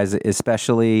with guys,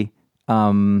 especially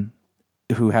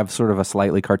who have sort of a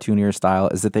slightly cartoonier style,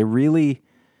 is that they really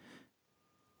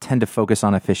tend to focus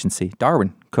on efficiency.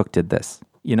 Darwin Cook did this,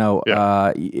 you know,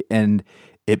 and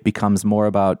it becomes more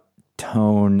about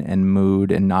tone and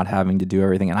mood and not having to do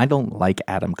everything. And I don't like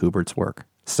Adam Kubert's work,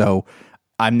 so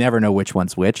I never know which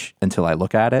one's which until I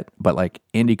look at it. But like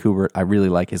Andy Kubert, I really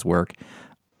like his work.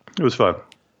 It was fun.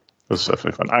 It was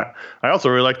definitely fun. I also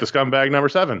really like the Scumbag number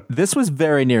 7. This was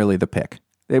very nearly the pick.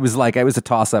 It was a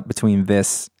toss up between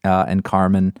this and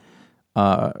Karmen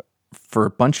for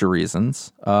a bunch of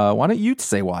reasons. Why don't you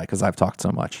say why? Because I've talked so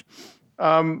much.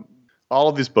 All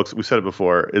of these books, we said it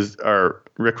before, are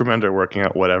Rick Remender working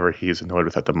out whatever he's annoyed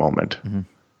with at the moment,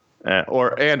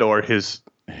 or his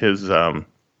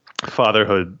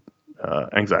fatherhood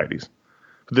anxieties.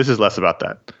 But this is less about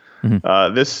that.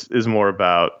 Mm-hmm. This is more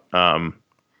about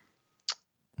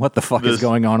what the fuck is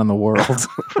going on in the world.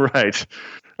 Right.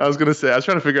 I was trying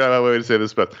to figure out a way to say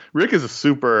this, but Rick is a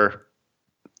super,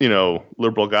 you know,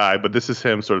 liberal guy, but this is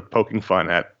him sort of poking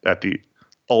fun at the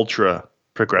ultra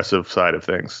progressive side of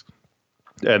things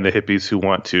and the hippies who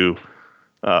want to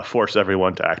force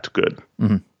everyone to act good.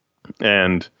 Mm-hmm.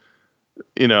 And,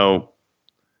 you know,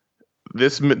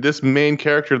 this main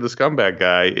character, the Scumbag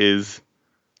guy, is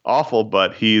awful,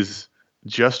 but he's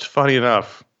just funny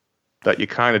enough that you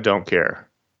kind of don't care.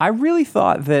 I really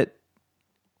thought that.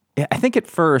 I think at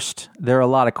first there are a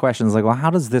lot of questions like, well, how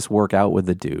does this work out with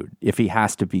the dude if he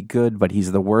has to be good, but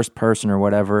he's the worst person or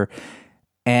whatever?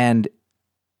 And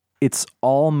it's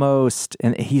almost,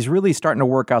 and he's really starting to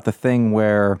work out the thing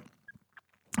where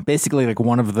basically like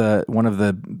one of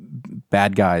the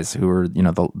bad guys who are, you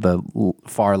know, the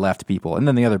far left people, and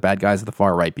then the other bad guys are the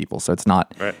far right people. So it's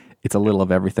not, right. It's a little of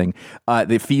everything.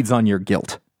 It feeds on your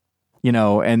guilt, you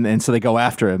know, and so they go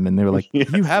after him, and they were like,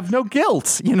 yes. You have no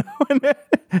guilt, you know,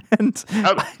 and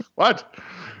what?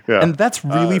 Yeah. And that's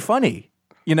really funny,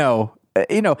 you know,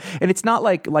 and it's not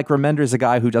like Remender's a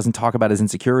guy who doesn't talk about his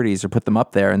insecurities or put them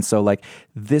up there. And so like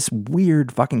this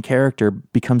weird fucking character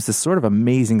becomes this sort of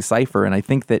amazing cipher. And I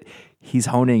think that he's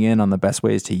honing in on the best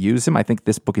ways to use him. I think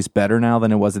this book is better now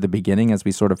than it was at the beginning as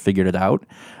we sort of figured it out.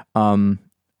 I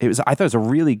thought it was a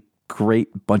really great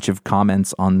bunch of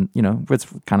comments on, you know, what's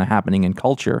kind of happening in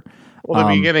culture. Well,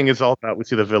 the beginning is all about, we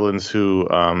see the villains who,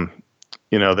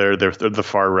 you know, they're the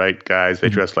far right guys. They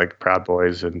dress like Proud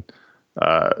Boys, and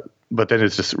but then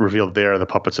it's just revealed they're the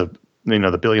puppets of, you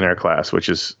know, the billionaire class, which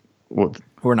is what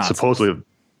we're not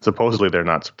supposedly they're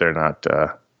not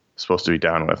supposed to be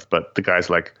down with. But the guy's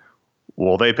like,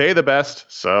 well, they pay the best,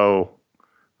 so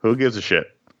who gives a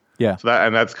shit? Yeah. So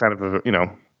that's kind of a, you know,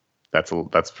 that's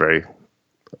very,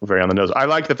 very on the nose. I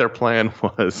like that their plan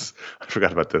was, I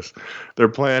forgot about this. Their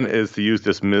plan is to use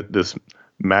this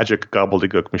magic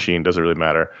gobbledygook machine, doesn't really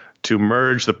matter, to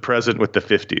merge the present with the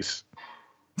 50s.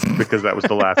 Because that was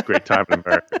the last great time in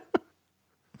America.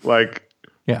 Like,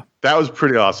 yeah, that was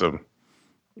pretty awesome.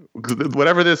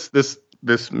 Whatever this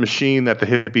machine that the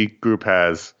hippie group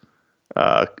has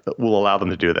will allow them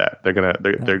to do that.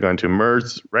 They're going to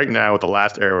merge right now with the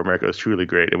last era where America was truly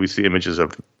great. And we see images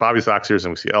of Bobby Soxers,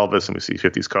 and we see Elvis, and we see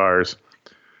 50s cars.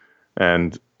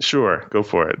 And sure, go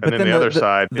for it. And then the other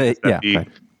side, the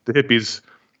hippies,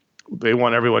 they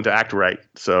want everyone to act right,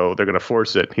 so they're going to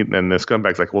force it. And the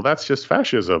Scumbag's like, well, that's just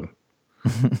fascism,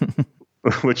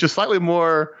 which is slightly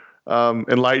more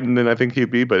enlightened than I think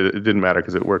he'd be, but it didn't matter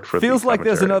because it worked for Feels the like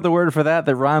there's another word for that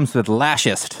rhymes with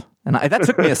lashist. And that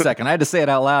took me a second. I had to say it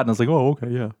out loud, and I was like, oh, okay,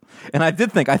 yeah. And I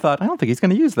thought, I don't think he's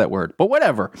going to use that word, but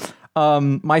whatever.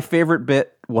 My favorite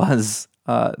bit was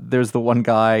there's the one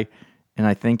guy, and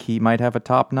I think he might have a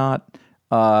top knot.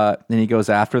 And he goes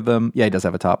after them. Yeah, he does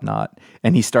have a top knot.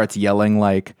 And he starts yelling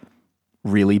like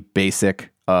really basic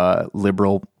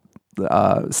liberal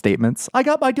statements. I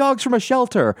got my dogs from a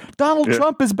shelter. Donald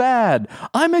Trump is bad.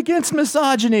 I'm against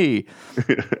misogyny.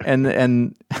 and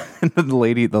the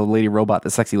lady robot, the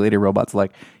sexy lady robot's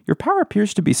like, your power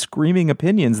appears to be screaming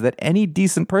opinions that any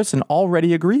decent person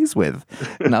already agrees with.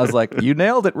 And I was like, you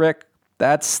nailed it, Rick.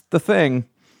 That's the thing.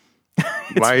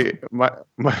 my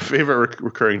favorite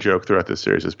recurring joke throughout this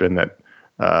series has been that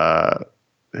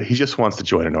he just wants to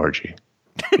join an orgy.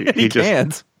 He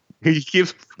can't. He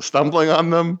keeps stumbling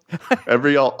on them.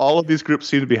 All of these groups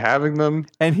seem to be having them,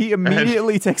 and he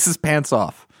immediately takes his pants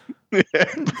off.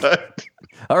 But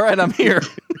all right, I'm here.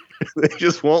 They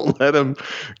just won't let him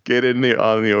get on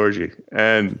the orgy,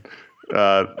 and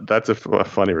that's a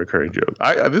funny recurring joke.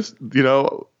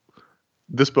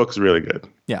 This book's really good.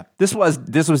 Yeah, this was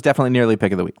definitely nearly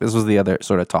pick of the week. This was the other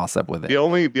sort of toss up with it. The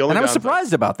only and I was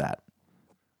surprised about that.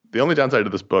 The only downside to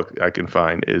this book I can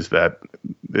find is there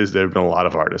have been a lot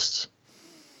of artists,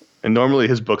 and normally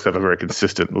his books have a very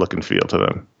consistent look and feel to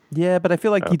them. Yeah, but I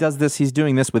feel like he does this. He's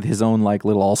doing this with his own like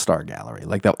little all-star gallery,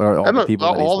 like that.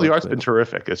 All the art's been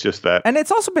terrific. It's just that, and it's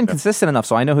also been consistent enough,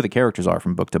 so I know who the characters are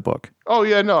from book to book. Oh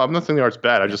yeah, no, I'm not saying the art's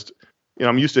bad. I just,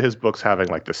 I'm used to his books having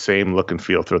like the same look and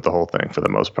feel throughout the whole thing for the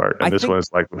most part, and this one is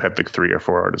like had like 3 or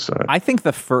 4 artists on it. I think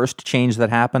the first change that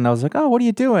happened, I was like, oh, what are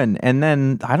you doing? And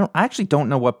then I actually don't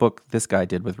know what book this guy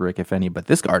did with Rick, if any, but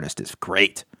this artist is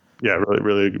great. Yeah, really,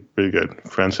 really, really good.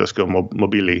 Francesco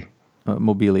Mobili.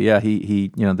 Mobili, yeah,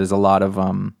 he there's a lot of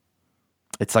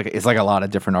it's like a lot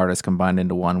of different artists combined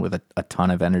into one with a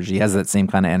ton of energy. He has that same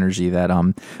kind of energy that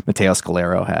Matteo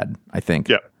Scalero had, I think.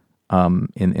 Yeah.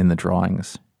 In the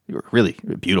drawings. Really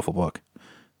beautiful book.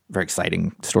 Very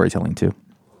exciting storytelling too.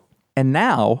 And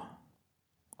now,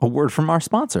 a word from our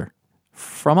sponsor,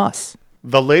 from us.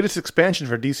 The latest expansion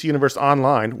for DC Universe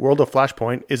Online, World of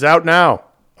Flashpoint, is out now.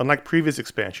 Unlike previous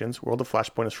expansions, World of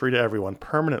Flashpoint is free to everyone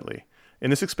permanently. In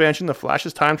this expansion, the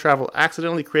Flash's time travel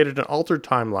accidentally created an altered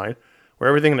timeline where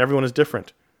everything and everyone is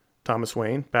different. Thomas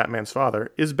Wayne, Batman's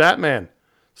father, is Batman.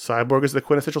 Cyborg is the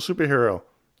quintessential superhero.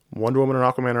 Wonder Woman and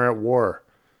Aquaman are at war.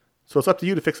 So it's up to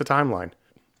you to fix the timeline.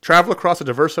 Travel across a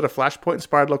diverse set of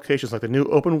Flashpoint-inspired locations like the new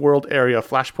open-world area of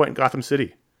Flashpoint in Gotham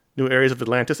City, new areas of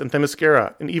Atlantis and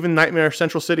Themyscira, and even Nightmare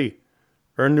Central City.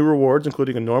 Earn new rewards,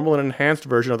 including a normal and enhanced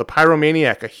version of the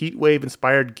Pyromaniac, a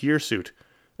heatwave-inspired gear suit,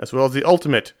 as well as the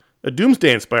ultimate, a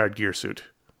Doomsday-inspired gear suit.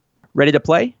 Ready to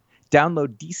play? Download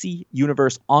DC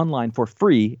Universe Online for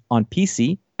free on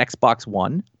PC, Xbox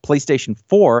One, PlayStation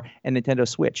 4, and Nintendo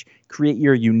Switch. Create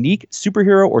your unique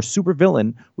superhero or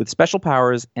supervillain with special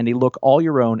powers and a look all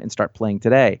your own and start playing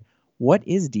today. What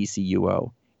is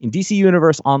DCUO? In DC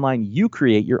Universe Online, you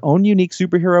create your own unique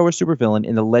superhero or supervillain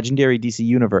in the legendary DC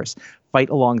Universe. Fight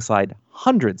alongside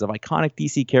hundreds of iconic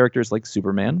DC characters like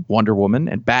Superman, Wonder Woman,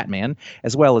 and Batman,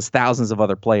 as well as thousands of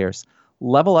other players.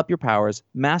 Level up your powers,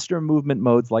 master movement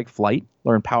modes like flight,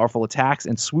 learn powerful attacks,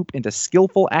 and swoop into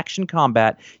skillful action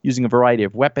combat using a variety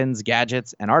of weapons,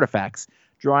 gadgets, and artifacts.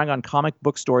 Drawing on comic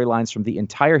book storylines from the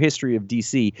entire history of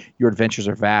DC, your adventures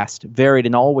are vast, varied,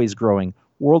 and always growing.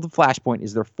 World of Flashpoint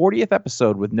is their 40th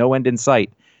episode with no end in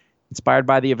sight. Inspired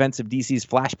by the events of DC's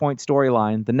Flashpoint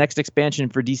storyline, the next expansion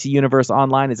for DC Universe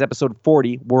Online is episode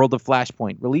 40, World of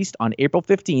Flashpoint, released on April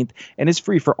 15th and is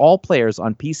free for all players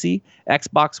on PC,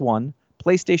 Xbox One,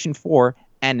 PlayStation 4,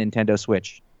 and Nintendo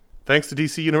Switch. Thanks to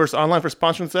DC Universe Online for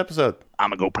sponsoring this episode.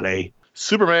 I'ma go play.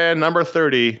 Superman number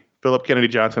 30, Philip Kennedy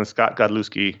Johnson, Scott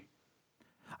Godlewski.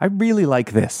 I really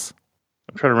like this.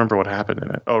 I'm trying to remember what happened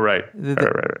in it. Oh, right.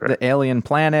 The Right. alien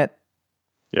planet.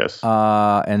 Yes.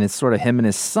 And it's sort of him and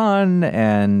his son,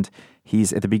 and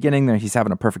he's at the beginning there. He's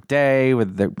having a perfect day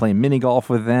they're playing mini golf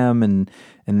with them, and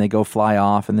they go fly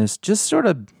off, and there's just sort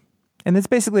of, and it's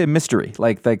basically a mystery.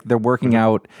 Like they're working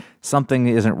out something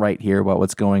isn't right here about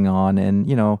what's going on, and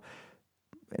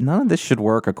none of this should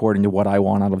work according to what I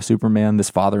want out of Superman, this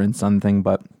father and son thing.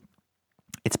 But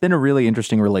it's been a really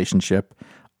interesting relationship.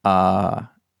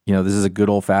 This is a good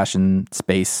old-fashioned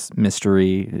space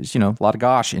mystery. There's, a lot of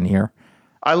gosh in here.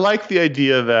 I like the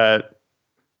idea that,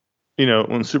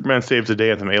 when Superman saves the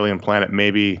day on some alien planet,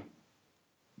 maybe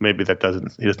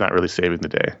he's not really saving the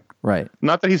day. Right.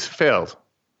 Not that he's failed.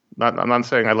 I'm not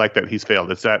saying I like that he's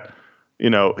failed. It's that,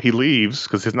 he leaves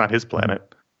because it's not his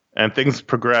planet, and things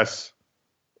progress,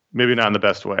 maybe not in the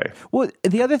best way. Well,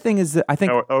 the other thing is that I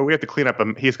think... Or we have to clean up,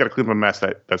 he's got to clean up a mess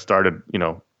that started,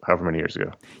 however many years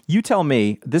ago. You tell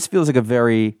me, this feels like a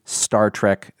very Star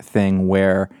Trek thing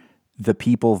where the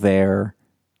people there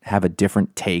have a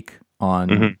different take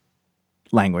on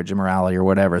language and morality or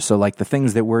whatever. So like the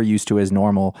things that we're used to as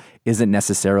normal isn't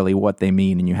necessarily what they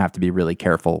mean, and you have to be really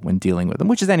careful when dealing with them,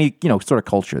 which is any, sort of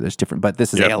culture. There's different, but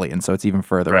this is alien, so it's even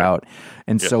further out.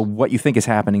 And so what you think is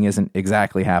happening isn't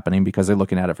exactly happening because they're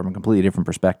looking at it from a completely different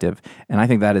perspective. And I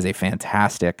think that is a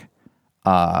fantastic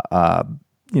sci-fi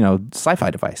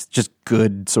device, just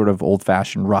good sort of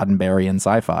old-fashioned Roddenberryan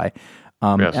sci-fi.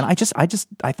 And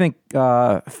I think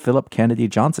Philip Kennedy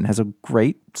Johnson has a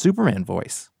great Superman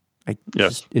voice.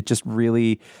 Yes. It just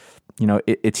really,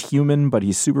 it's human, but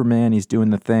he's Superman. He's doing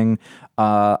the thing.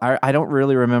 I don't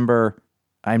really remember.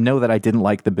 I know that I didn't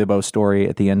like the Bibbo story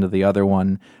at the end of the other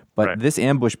one, but Right. this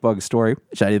ambush bug story,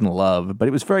 which I didn't love, but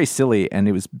it was very silly and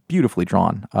it was beautifully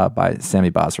drawn by Sami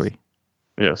Basri.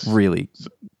 Yes. Really.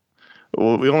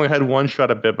 Well, we only had one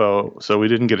shot at Bibbo, so we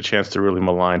didn't get a chance to really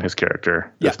malign his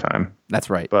character this time. That's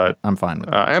right. But I'm fine with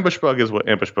it. Ambush Bug is what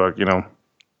Ambush Bug,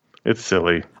 it's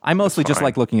silly. I mostly just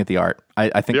like looking at the art. I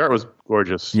think The art was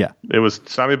gorgeous. Yeah. It was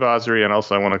Sami Basri, and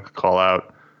also I want to call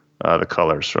out the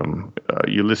colors from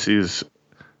Ulysses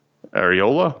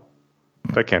Areola.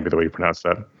 That can't be the way you pronounce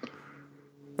that.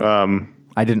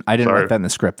 I didn't sorry. write that in the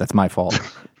script. That's my fault.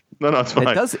 No, it's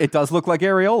fine. It does look like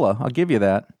areola. I'll give you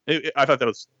that. I thought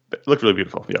it looked really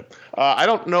beautiful. Yeah. I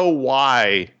don't know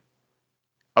why.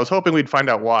 I was hoping we'd find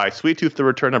out why. Sweet Tooth: The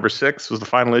Return #6 was the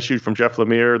final issue from Jeff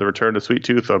Lemire, The Return to Sweet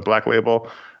Tooth on Black Label.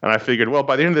 And I figured, well,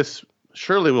 by the end of this,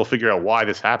 surely we'll figure out why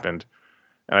this happened.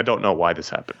 And I don't know why this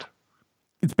happened.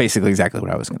 It's basically exactly what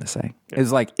I was going to say. Yeah.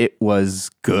 It's like it was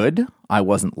good. I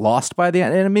wasn't lost by the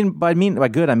end. And by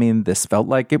good, I mean this felt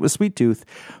like it was Sweet Tooth,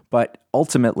 but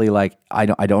ultimately, like I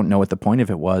don't know what the point of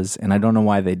it was, and I don't know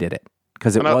why they did it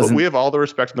because it wasn't. We have all the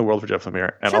respect in the world for Jeff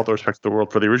Lemire, and all the respect in the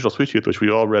world for the original Sweet Tooth, which we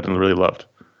all read and really loved.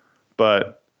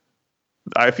 But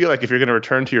I feel like if you're going to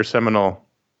return to your seminal,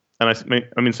 and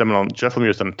I mean seminal, Jeff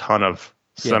Lemire's done a ton of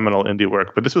seminal indie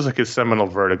work, but this was like his seminal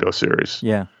Vertigo series.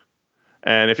 Yeah.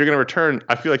 And if you're going to return,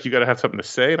 I feel like you got to have something to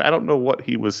say. And I don't know what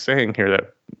he was saying here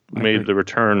that made the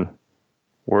return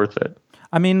worth it.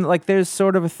 I mean, like there's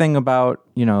sort of a thing about,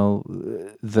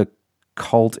 the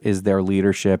cult is their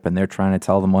leadership and they're trying to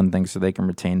tell them one thing so they can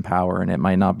retain power. And it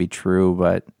might not be true,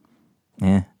 but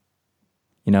but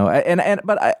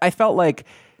I felt like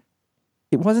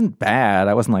it wasn't bad.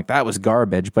 I wasn't like, that was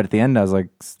garbage. But at the end, I was like,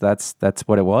 that's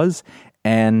what it was.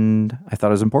 And I thought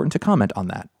it was important to comment on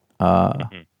that.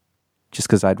 Just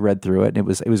because I'd read through it, and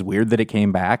it was weird that it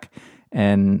came back,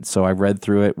 and so I read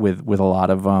through it with a lot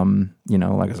of like I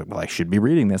was like, well, I should be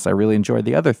reading this. I really enjoyed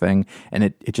the other thing, and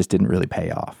it just didn't really pay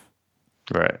off.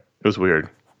 Right, it was weird.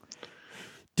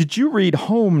 Did you read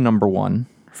Home #1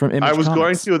 from Image? I was Comics?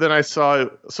 going to, then I saw.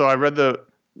 So I read the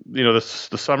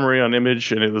summary on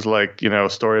Image, and it was like a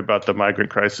story about the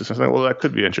migrant crisis. I was like, well, that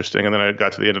could be interesting. And then I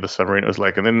got to the end of the summary, and it was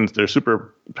like, and then there's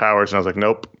superpowers, and I was like,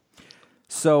 nope.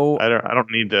 So I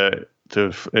don't need to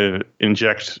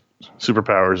inject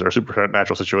superpowers or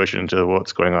supernatural situation into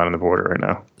what's going on in the border right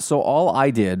now. So all I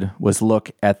did was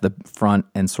look at the front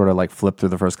and sort of like flip through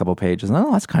the first couple of pages.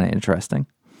 And that's kind of interesting.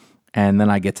 And then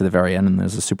I get to the very end and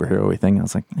there's a superhero-y thing. I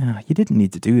was like, you didn't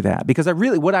need to do that. Because I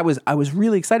was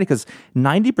really excited because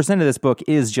 90% of this book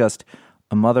is just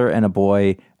a mother and a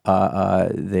boy.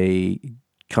 They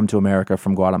come to America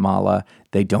from Guatemala.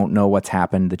 They don't know what's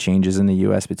happened, the changes in the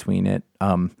U.S. between it.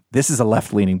 This is a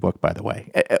left-leaning book, by the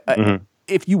way.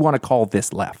 If you want to call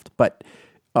this left, but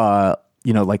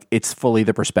like it's fully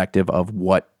the perspective of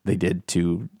what they did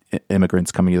to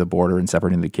immigrants coming to the border and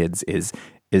separating the kids is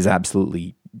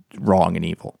absolutely wrong and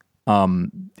evil.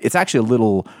 It's actually a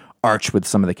little arch with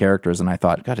some of the characters, and I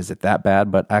thought, God, is it that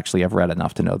bad? But actually, I've read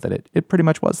enough to know that it pretty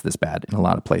much was this bad in a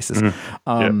lot of places.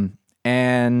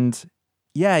 And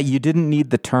yeah, you didn't need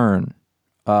the turn.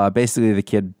 Basically, the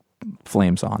kid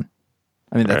flames on.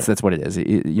 I mean, that's what it is,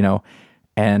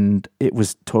 and it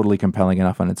was totally compelling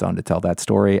enough on its own to tell that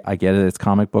story. I get it, it's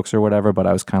comic books or whatever, but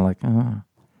I was kind of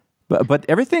like, but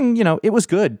everything, it was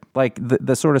good. Like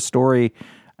the sort of story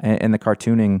and the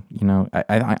cartooning,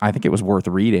 I think it was worth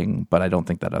reading, but I don't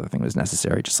think that other thing was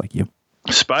necessary, just like you.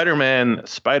 Spider-Man,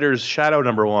 Spider's Shadow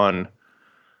 #1,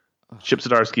 Chip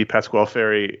Zdarsky, Pasquale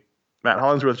Ferry, Matt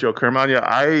Hollingsworth, Joe Carmagna.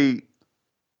 I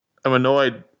am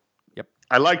annoyed. Yep.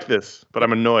 I liked this, but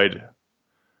I'm annoyed.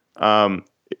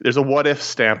 There's a what if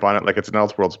stamp on it, like it's an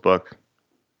Elseworlds book.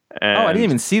 And I didn't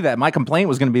even see that. My complaint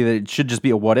was going to be that it should just be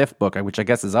a what if book, which I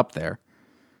guess is up there.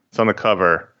 It's on the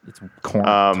cover. It's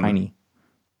tiny.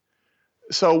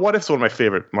 So What If's one of my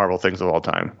favorite Marvel things of all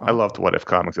time. I loved What If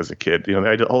comics as a kid.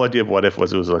 The whole idea of What If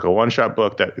was it was like a one-shot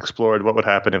book that explored what would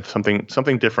happen if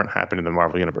something different happened in the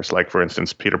Marvel universe. Like, for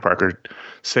instance, Peter Parker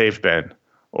saved Ben,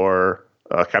 or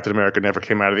Captain America never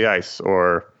came out of the ice,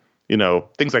 or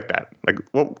things like that.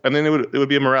 And then it would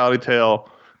be a morality tale.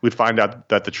 We'd find out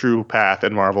that the true path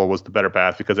in Marvel was the better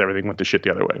path because everything went to shit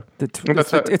the other way.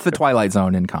 It's the Twilight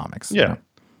Zone in comics. Yeah,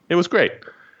 it was great.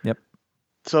 Yep.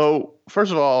 So,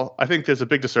 first of all, I think there's a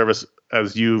big disservice,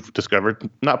 as you've discovered,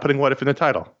 not putting What If in the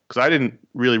title. Because I didn't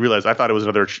really realize. I thought it was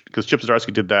another... Because Chip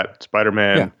Zdarsky did that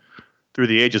Spider-Man Through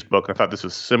the Ages book. I thought this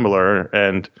was similar.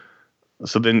 And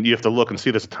So then you have to look and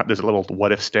see there's a little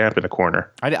what if stamp in the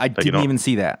corner. I didn't even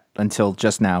see that until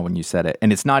just now when you said it.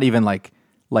 And it's not even like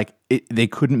they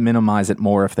couldn't minimize it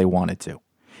more if they wanted to.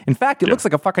 In fact, it looks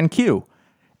like a fucking Q.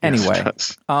 Anyway,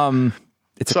 yes, I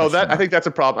think that's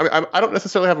a problem. I mean, I don't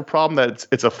necessarily have a problem that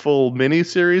it's a full mini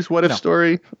series what if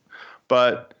story,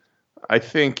 but I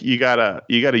think you gotta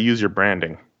use your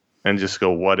branding and just go,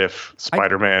 what if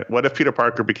Spider-Man, what if Peter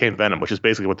Parker became Venom, which is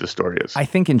basically what this story is. I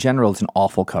think in general it's an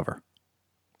awful cover.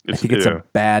 I think it's a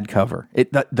bad cover.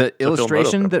 The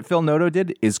illustration that Phil Noto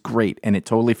did is great, and it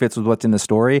totally fits with what's in the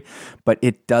story, but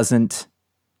this doesn't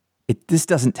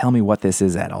tell me what this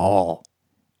is at all.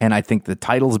 And I think the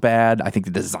title's bad. I think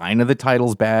the design of the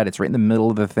title's bad. It's right in the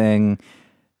middle of the thing.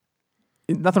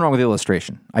 Nothing wrong with the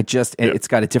illustration. It's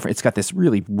got this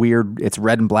really weird, it's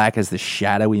red and black as the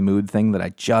shadowy mood thing that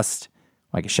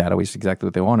like a shadowy is exactly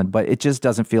what they wanted, but it just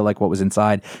doesn't feel like what was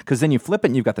inside. Because then you flip it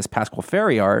and you've got this Pascal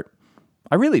Ferry art.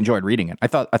 I really enjoyed reading it. I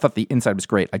thought the inside was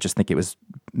great. I just think it was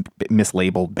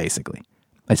mislabeled, basically.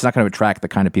 It's not going to attract the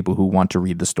kind of people who want to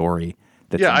read the story.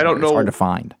 I don't know. It's hard to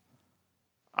find.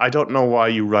 I don't know why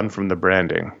you run from the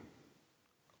branding.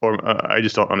 Or I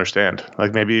just don't understand.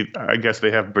 Like maybe, I guess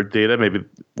they have data, maybe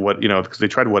because they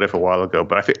tried What If a while ago.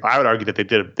 But I would argue that they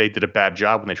did a bad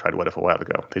job when they tried What If a while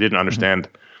ago. They didn't understand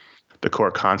the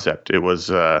core concept. It was...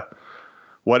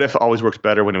 What If always works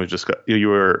better when it was just you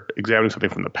were examining something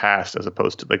from the past as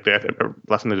opposed to like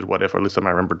last time they did What If, or at least time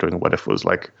I remember doing What If was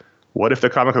like, what if the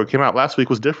comic book came out last week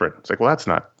was different? It's like, well, that's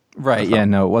not right.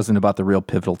 No, it wasn't about the real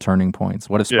pivotal turning points.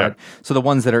 What if so the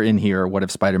ones that are in here? What if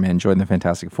Spider-Man joined the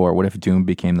Fantastic Four? What if Doom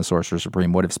became the Sorcerer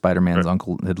Supreme? What if Spider-Man's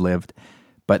uncle had lived?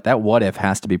 But that what if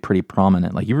has to be pretty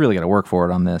prominent. Like you really got to work for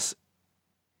it on this.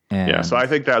 And so I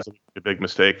think that's a big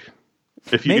mistake.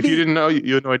 If you didn't know,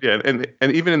 you had no idea. And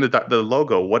even in the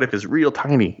logo, What If is real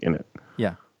tiny in it.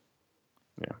 Yeah.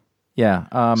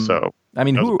 So I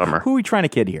mean, who are we trying to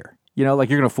kid here? Like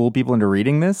you're going to fool people into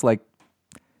reading this. Like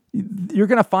you're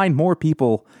going to find more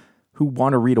people who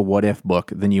want to read a What If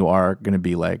book than you are going to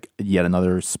be like yet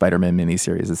another Spider-Man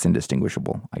miniseries that's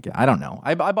indistinguishable. I don't know.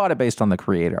 I bought it based on the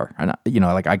creator, and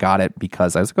I got it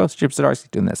because I was like, oh, Chip Zdarsky's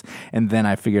doing this, and then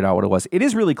I figured out what it was. It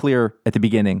is really clear at the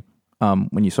beginning.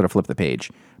 When you sort of flip the page,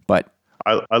 but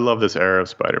I love this era of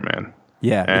Spider-Man.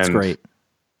 Yeah, it's great.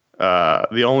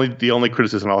 The only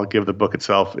criticism I'll give the book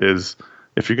itself is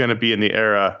if you're going to be in the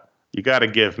era, you got to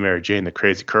give Mary Jane the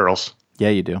crazy curls. Yeah,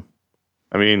 you do.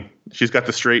 I mean, she's got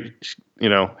the straight,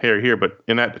 hair here, but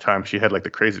in that time she had like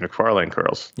the crazy McFarlane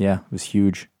curls. Yeah, it was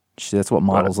huge. That's what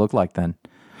models look like then.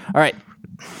 All right.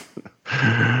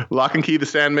 Lock and Key, The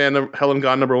Sandman, the Helen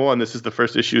Gone #1. This is the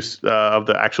first issue of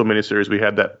the actual miniseries. We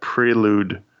had that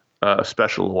prelude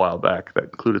special a while back that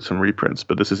included some reprints,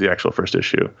 but this is the actual first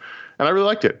issue. And I really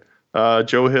liked it.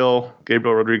 Joe Hill,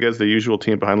 Gabriel Rodriguez, the usual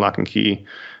team behind Lock and Key.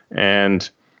 And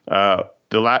in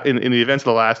the events of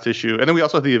the last issue, and then we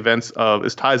also have the events of,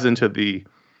 this ties into the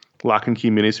Lock and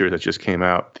Key miniseries that just came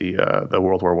out, the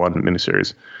World War I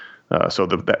miniseries. So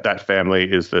that family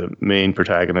is the main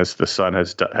protagonist. The son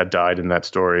had died in that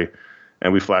story,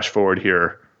 and we flash forward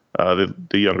here. The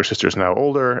younger sister is now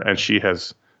older, and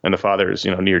the father is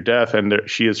near death, and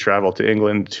she has traveled to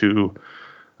England to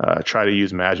try to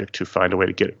use magic to find a way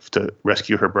to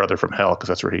rescue her brother from hell, because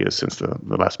that's where he is since the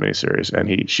last miniseries,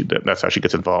 and that's how she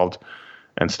gets involved,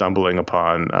 and stumbling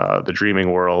upon the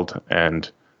Dreaming World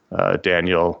and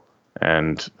Daniel.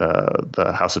 And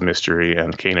the House of Mystery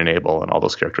and Cain and Abel and all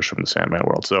those characters from the Sandman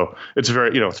world. So it's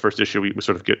very, it's first issue. We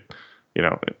sort of get,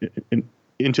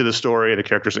 into the story and the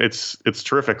characters. It's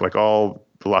terrific, like all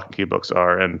the Lock and Key books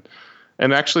are, and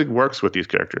actually works with these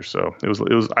characters. So it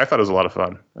was. I thought it was a lot of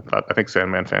fun. I think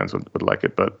Sandman fans would like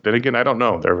it. But then again, I don't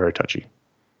know. They're very touchy.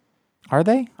 Are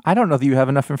they? I don't know that you have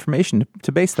enough information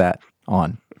to base that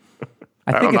on.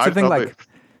 I think it's something like.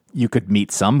 You could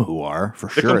meet some who are, for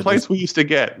sure. The complaints we used to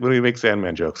get when we make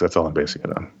Sandman jokes, that's all I'm basing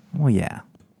it on. Well, yeah.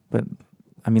 But,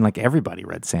 I mean, like, everybody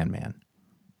read Sandman.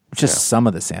 Just some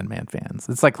of the Sandman fans.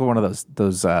 It's like one of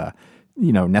those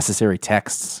necessary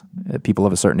texts. People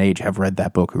of a certain age have read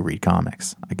that book who read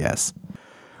comics, I guess.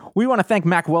 We want to thank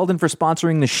Mack Weldon for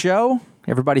sponsoring the show.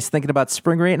 Everybody's thinking about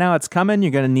spring right now. It's coming.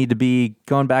 You're going to need to be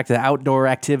going back to outdoor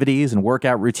activities and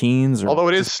workout routines. Although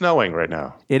it is snowing right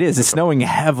now. It is. It's snowing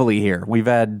heavily here. We've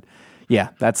had,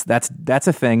 that's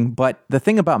a thing. But the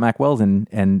thing about Mack Weldon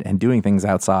and doing things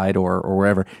outside or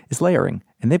wherever is layering.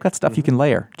 And they've got stuff you can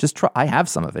layer. Just try. I have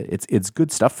some of it. It's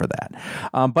good stuff for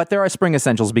that. But there are spring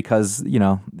essentials because,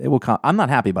 it will come. I'm not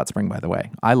happy about spring, by the way.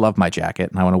 I love my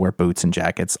jacket and I want to wear boots and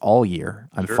jackets all year.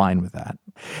 I'm fine with that.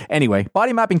 Anyway,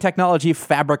 body mapping technology,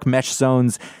 fabric mesh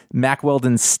zones, Mack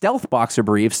Weldon's stealth boxer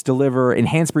briefs deliver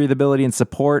enhanced breathability and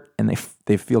support, and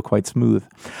they feel quite smooth.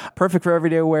 Perfect for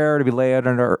everyday wear to be laid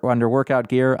under workout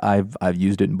gear. I've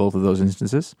used it in both of those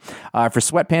instances. For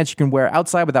sweatpants, you can wear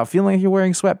outside without feeling like you're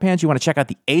wearing sweatpants. You want to check out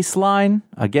the Ace line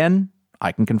again.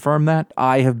 I can confirm that.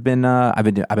 I've been out.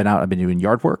 I've been doing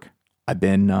yard work. I've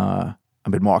been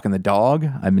walking the dog.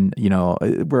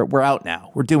 We're out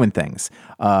now. We're doing things.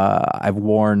 I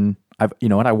wore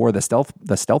the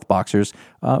stealth boxers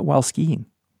while skiing,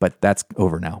 but that's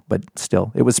over now. But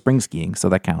still, it was spring skiing, so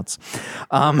that counts.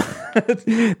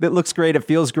 It looks great. It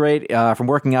feels great. From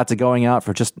working out to going out,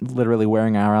 for just literally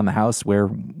wearing it around the house where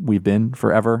we've been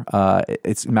forever.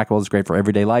 Mack Weldon's great for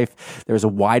everyday life. There's a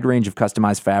wide range of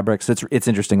customized fabrics. It's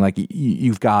interesting. Like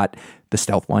you've got the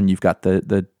stealth one, you've got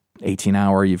the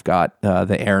 18-hour, you've got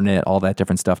the air knit, all that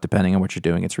different stuff. Depending on what you're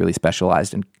doing, it's really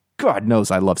specialized, and God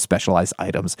knows I love specialized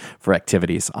items for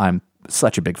activities. I'm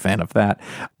such a big fan of that.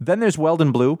 Then there's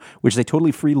Weldon Blue, which is a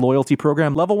totally free loyalty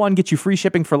program. Level 1 gets you free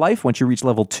shipping for life. Once you reach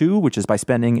level 2, which is by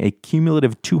spending a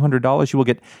cumulative $200, you will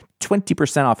get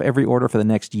 20% off every order for the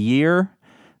next year.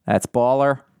 That's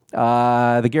baller.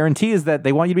 The guarantee is that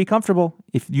they want you to be comfortable.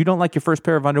 If you don't like your first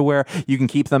pair of underwear, you can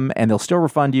keep them and they'll still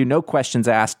refund you. No questions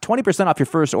asked. 20% off your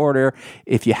first order.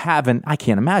 If you haven't, I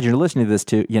can't imagine you're listening to this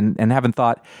and haven't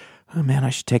thought, oh man,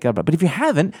 I should take up. But if you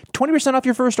haven't, 20% off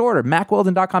your first order.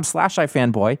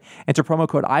 MackWeldon.com/iFanboy. Enter promo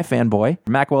code iFanboy.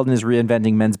 Mack Weldon is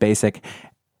reinventing men's basic.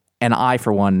 And I,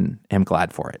 for one, am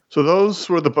glad for it. So those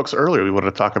were the books earlier we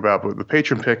wanted to talk about, but the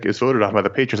patron pick is voted on by the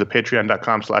patrons at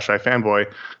patreon.com/iFanboy.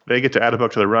 They get to add a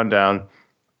book to the rundown.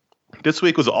 This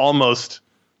week was almost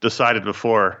decided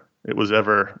before it was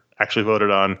ever actually voted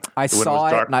on. I saw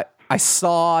it, and I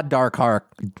saw Dark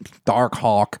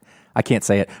Hawk. I can't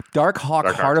say it. Dark Hawk,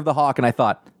 Heart of the Hawk, and I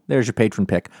thought, there's your patron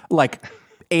pick. Like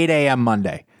 8 a.m.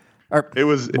 Monday. Or it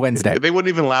was Wednesday. They wouldn't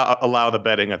even allow the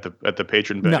betting at the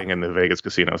patron betting in the Vegas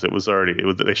casinos.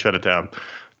 They shut it down.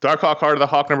 Darkhawk, Heart of the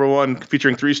Hawk, #1,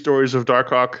 featuring 3 stories of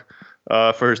Darkhawk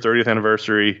for his 30th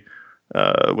anniversary,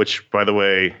 which, by the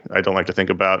way, I don't like to think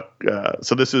about.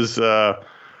 So this is a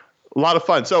lot of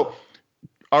fun. So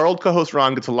our old co-host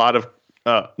Ron gets a lot of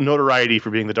notoriety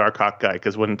for being the Darkhawk guy,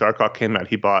 because when Darkhawk came out,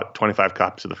 he bought 25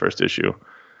 copies of the first issue.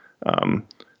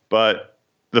 But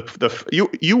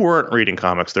you weren't reading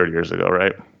comics 30 years ago,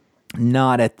 right?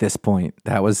 Not at this point.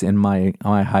 That was in my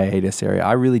hiatus area.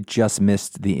 I really just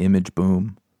missed the Image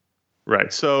boom.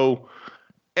 Right. So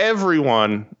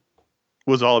everyone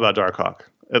was all about Darkhawk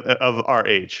of our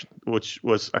age, which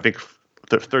was, I think,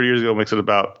 30 years ago makes it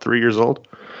about 3 years old.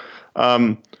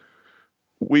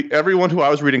 Everyone who I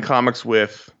was reading comics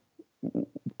with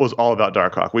was all about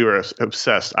Darkhawk. We were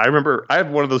obsessed. I remember I have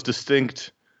one of those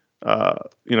distinct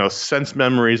sense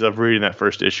memories of reading that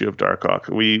first issue of Darkhawk.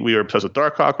 We were obsessed with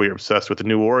Darkhawk. We were obsessed with the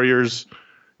New Warriors.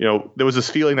 There was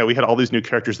this feeling that we had all these new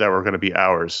characters that were going to be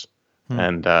ours,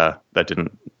 and that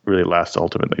didn't really last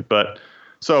ultimately. But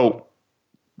so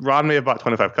Ron may have bought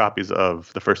 25 copies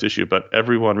of the first issue, but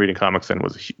everyone reading comics then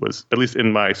was at least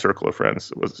in my circle of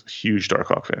friends, was huge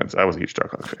Darkhawk fans. I was a huge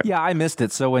Darkhawk fan. Yeah, I missed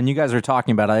it. So when you guys were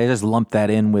talking about it, I just lumped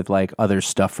that in with like other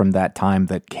stuff from that time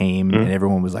that came, and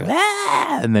everyone was like,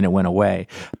 ah! And then it went away.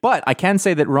 But I can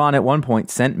say that Ron at one point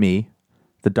sent me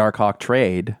the Darkhawk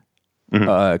trade,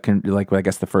 I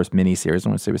guess the first miniseries. I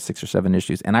want to say it was 6 or 7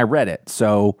 issues, and I read it.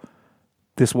 So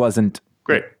this wasn't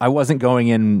great. I wasn't going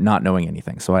in not knowing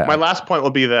anything. So my last point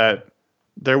will be that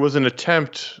there was an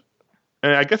attempt,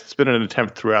 and I guess it's been an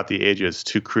attempt throughout the ages,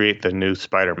 to create the new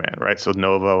Spider-Man, right? So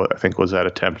Nova, I think, was that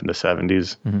attempt in the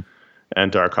 70s,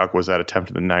 and Darkhawk was that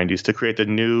attempt in the 90s to create the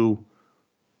new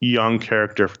young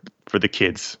character for the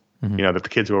kids, that the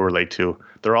kids will relate to.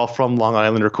 They're all from Long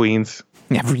Island or Queens.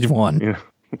 Everyone.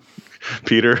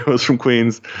 Peter was from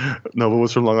Queens. Nova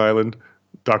was from Long Island.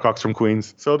 Darkhawk's from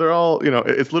Queens. So they're all,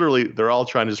 it's literally, they're all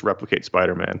trying to just replicate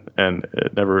Spider-Man, and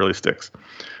it never really sticks.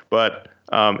 But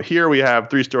here we have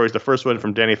 3 stories. The first one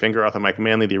from Danny Fingeroth and Mike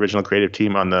Manley, the original creative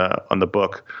team on the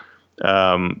book,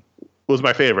 was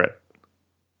my favorite.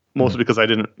 Mostly because I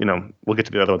didn't, we'll get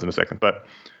to the other ones in a second, but,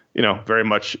 very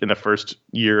much in the first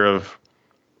year of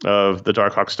the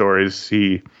Darkhawk stories,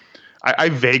 I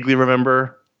vaguely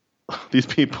remember these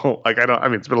people.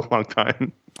 It's been a long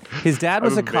time. His dad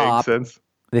was a cop.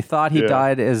 They thought he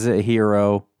died as a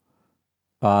hero,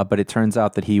 but it turns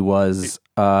out that he was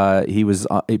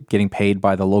getting paid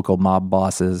by the local mob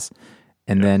bosses,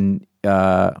 and then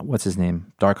what's his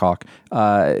name? Darkhawk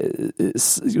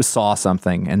saw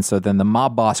something, and so then the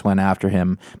mob boss went after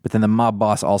him. But then the mob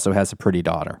boss also has a pretty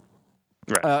daughter,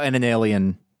 right? And an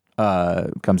alien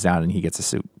comes down, and he gets a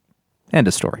suit. End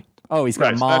of story. Oh, he's got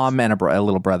Right, a so mom and a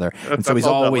little brother, and so he's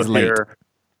all always dealt with late. here.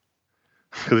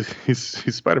 Because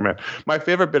he's Spider-Man. My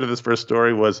favorite bit of this first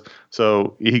story was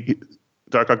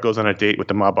Darkhawk goes on a date with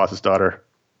the mob boss's daughter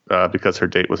because her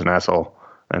date was an asshole,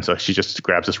 and so she just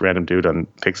grabs this random dude and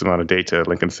takes him on a date to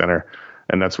Lincoln Center,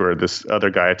 and that's where this other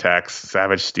guy attacks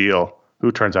Savage Steel,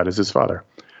 who turns out is his father.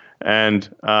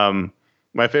 And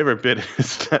my favorite bit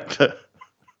is that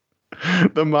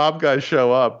the mob guys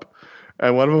show up,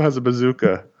 and one of them has a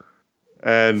bazooka,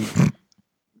 and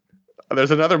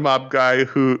there's another mob guy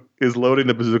who is loading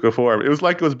the bazooka for him. It was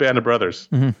like it was Band of Brothers.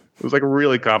 Mm-hmm. It was like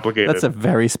really complicated. That's a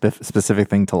very specific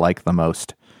thing to like the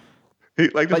most. You're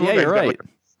right.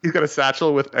 He's got a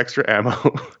satchel with extra ammo.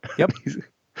 Yep.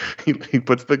 he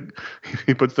puts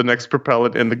the next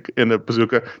propellant in the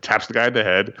bazooka, taps the guy in the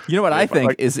head. You know what I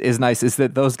think is nice is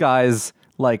that those guys,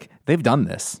 like, they've done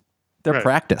this. They're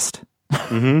practiced.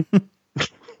 Mm-hmm.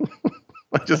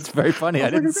 It's very funny. I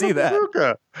didn't see that.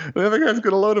 Bazooka. The other guy's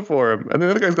going to load it for him. And the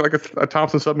other guy's got like a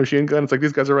Thompson submachine gun. It's like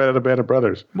these guys are right out of Band of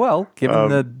Brothers. Well, given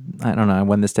I don't know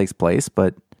when this takes place,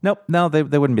 but no, they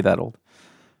wouldn't be that old.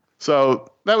 So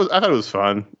I thought it was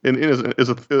fun. I thought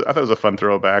it was a fun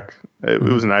throwback. It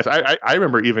was nice. I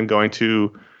remember even going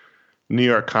to New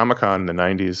York Comic Con in the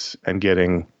 90s and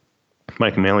getting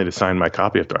Mike Manley to sign my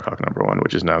copy of Darkhawk #1,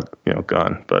 which is now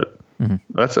gone. But we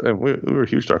were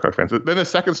huge Darkhawk fans. Then the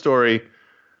second story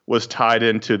was tied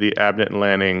into the Abnett and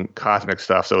Lanning cosmic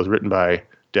stuff. So it was written by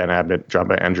Dan Abnett, drawn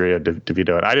by Andrea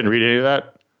DeVito. And I didn't read any of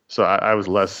that, so I was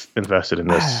less invested in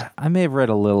this. I may have read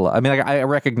a little. I mean, I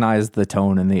recognize the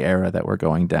tone and the era that we're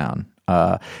going down.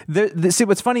 See,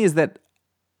 what's funny is that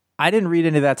I didn't read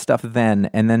any of that stuff then,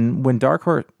 and then when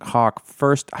Darkhawk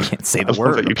first, I can't say the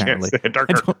word, apparently.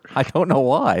 I don't know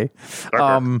why.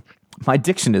 My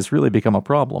diction has really become a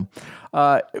problem.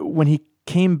 When he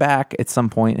came back at some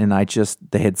point, and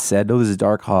they had said, "Oh, this is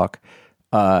Darkhawk."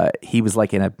 He was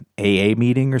like in a AA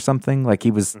meeting or something. Like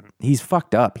he's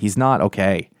fucked up. He's not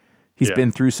okay. He's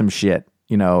been through some shit.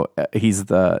 He's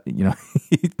it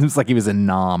was like he was in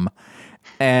Nam,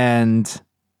 and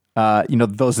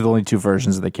those are the only two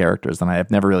versions of the characters, and I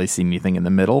have never really seen anything in the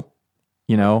middle.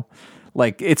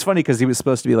 Like, it's funny because he was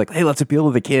supposed to be like, hey, let's appeal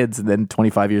to the kids. And then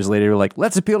 25 years later, you're like,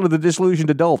 let's appeal to the disillusioned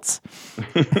adults.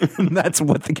 And that's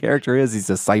what the character is. He's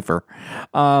a cipher.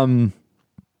 And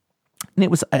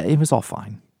it was all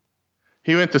fine.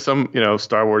 He went to some,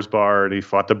 Star Wars bar and he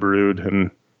fought the Brood, and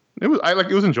it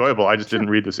was enjoyable. I just didn't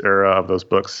read this era of those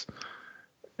books.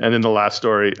 And then the last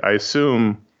story, I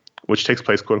assume, which takes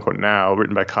place, quote unquote, now,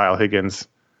 written by Kyle Higgins,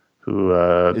 who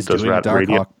does doing a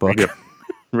Darkhawk book.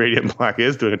 Radiant Black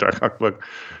is doing a Darkhawk book,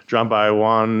 drawn by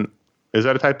Juan. Is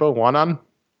that a typo? Juanan?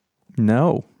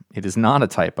 No, it is not a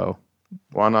typo.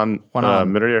 Juanan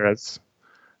Mireles.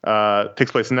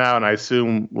 Takes place now, and I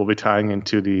assume we'll be tying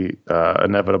into the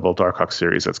inevitable Darkhawk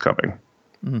series that's coming.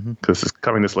 Because it's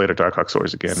coming this later, Darkhawk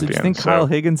stories again. So do you think Kyle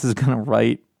Higgins is going to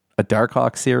write a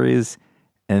Darkhawk series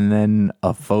and then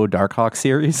a faux Darkhawk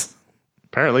series?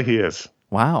 Apparently he is.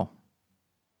 Wow.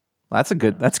 That's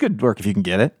good work if you can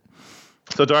get it.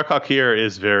 So Darkhawk here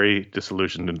is very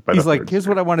disillusioned. He's like, here's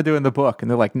what I want to do in the book.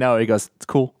 And they're like, no. He goes, it's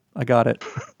cool. I got it.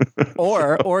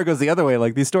 or it goes the other way.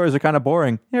 Like, these stories are kind of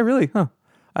boring. Yeah, really? Huh.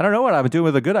 I don't know what I'm doing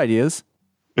with the good ideas.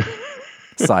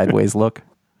 Sideways look.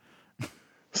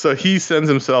 So he sends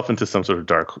himself into some sort of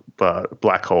dark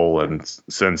black hole and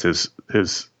sends his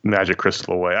magic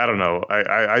crystal away. I don't know.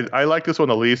 I like this one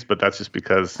the least, but that's just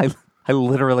because I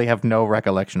literally have no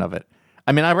recollection of it.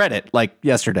 I mean, I read it like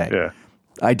yesterday. Yeah.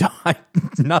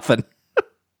 Nothing.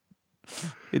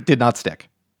 It did not stick.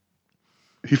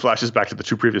 He flashes back to the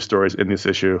two previous stories in this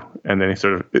issue, and then it's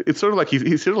sort of like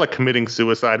he's sort of like committing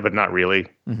suicide, but not really.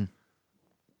 Mm-hmm.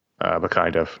 But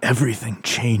kind of. Everything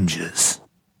changes.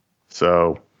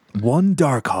 So one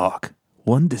Darkhawk,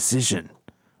 one decision.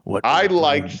 I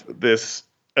liked this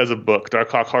as a book,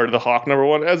 Darkhawk Heart of the Hawk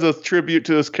 #1, as a tribute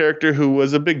to this character who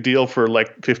was a big deal for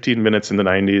like 15 minutes in the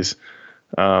 90s.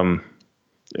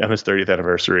 On his 30th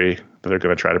anniversary, that they're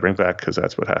going to try to bring back because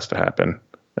that's what has to happen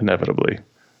inevitably.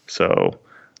 So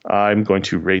I'm going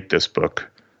to rate this book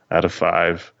out of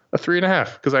 5 a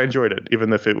 3.5 because I enjoyed it,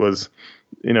 even if it was,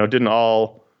 didn't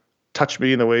all touch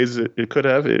me in the ways it could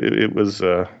have. It was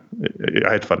I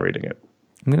had fun reading it.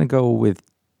 I'm going to go with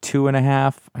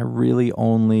 2.5. I really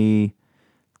only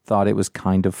thought it was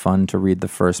kind of fun to read the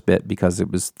first bit because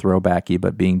it was throwbacky,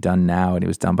 but being done now, and it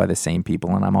was done by the same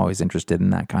people, and I'm always interested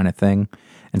in that kind of thing.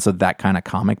 And so that kind of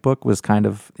comic book was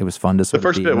it was fun to sort of the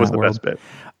first bit was the best bit.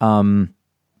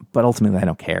 But ultimately, I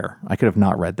don't care. I could have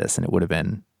not read this, and it would have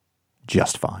been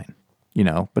just fine,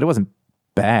 but it wasn't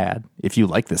bad if you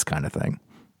like this kind of thing.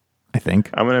 I think.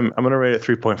 I'm gonna rate it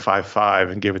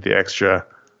 3.55 and give it the extra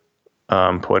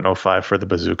 0.05 for the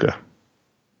bazooka.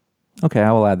 Okay,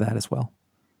 I will add that as well.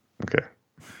 Okay.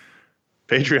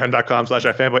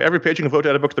 Patreon.com/ifanboy. Every patron can vote to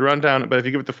add a book to the rundown, but if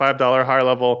you give it the $5 higher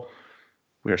level,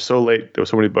 we are so late. There were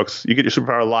so many books. You get your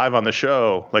superpower live on the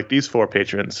show, like these 4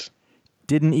 patrons.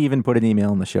 Didn't even put an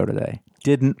email in the show today.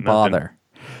 Didn't bother.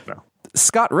 No.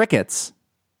 Scott Ricketts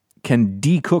can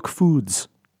decook foods.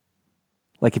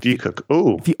 Like if Decook.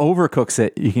 Ooh. if he overcooks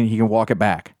it, he can walk it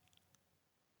back.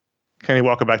 Can he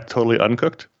walk it back totally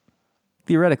uncooked?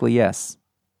 Theoretically, yes.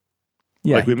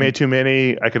 Yeah. Like we made too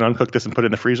many, I can uncook this and put it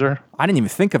in the freezer? I didn't even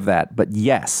think of that, but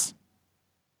yes.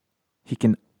 He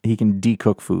can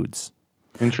decook foods.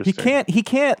 Interesting. He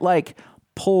can't like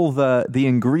pull the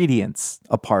ingredients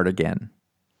apart again.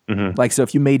 Mm-hmm. Like, so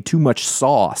if you made too much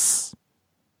sauce,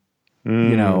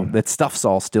 you know, that stuff's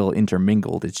all still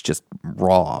intermingled. It's just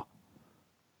raw.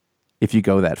 If you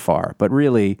go that far. But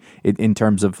really, in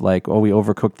terms of like, oh, we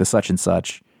overcooked the such and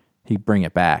such, he bring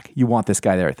it back. You want this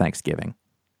guy there at Thanksgiving.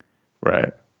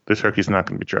 Right. The turkey's not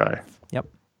going to be dry. Yep.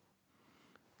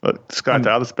 But Scott,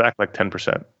 dial this back like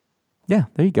 10%. Yeah,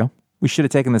 there you go. We should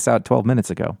have taken this out 12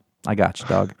 minutes ago. I got you,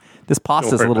 dog. This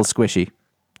pasta's a little squishy.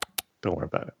 Don't worry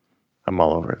about it. I'm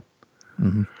all over it.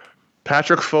 Mm-hmm.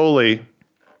 Patrick Foley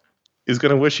is going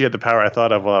to wish he had the power I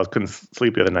thought of while I couldn't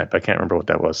sleep the other night, but I can't remember what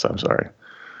that was, so I'm sorry.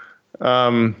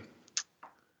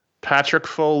 Patrick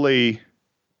Foley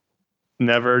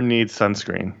never needs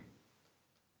sunscreen.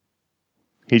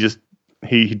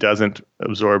 He doesn't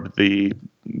absorb the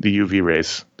UV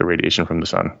rays, the radiation from the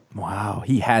sun. Wow,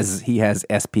 he has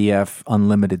SPF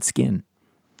unlimited skin.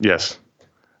 Yes.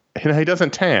 He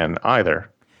doesn't tan either,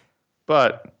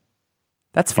 but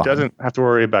that's fine. He doesn't have to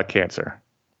worry about cancer.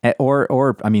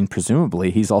 Or I mean, presumably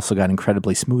he's also got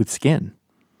incredibly smooth skin.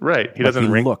 Right. He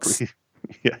doesn't wrinkle.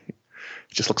 Yeah.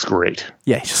 He just looks great.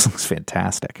 Yeah, he just looks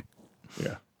fantastic.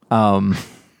 Yeah.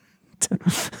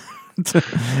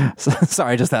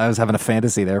 Sorry, I was having a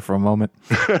fantasy there for a moment.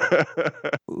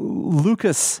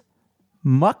 Lucas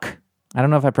Muck. I don't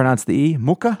know if I pronounced the E.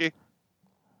 Muka?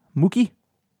 Muki?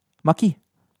 Mucky?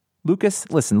 Lucas?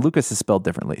 Listen, Lucas is spelled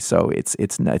differently, so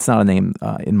it's not a name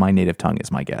in my native tongue,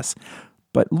 is my guess.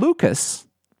 But Lucas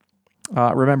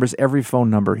remembers every phone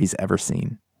number he's ever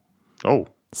seen. Oh.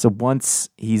 So once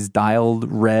he's dialed,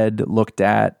 read, looked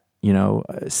at,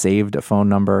 saved a phone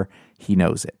number, he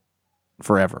knows it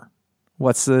forever.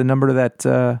 What's the number to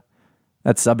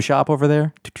that sub shop over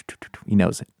there? He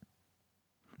knows it.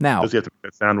 Now, does he have to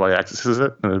make that sound while he accesses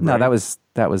it? No, that was.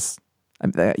 I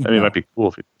mean, it might be cool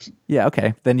if he. Yeah.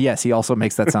 Okay. Then yes, he also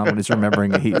makes that sound when he's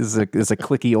remembering. Is a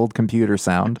clicky old computer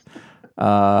sound,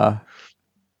 and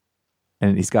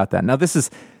he's got that. Now this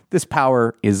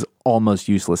power is almost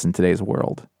useless in today's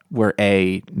world, where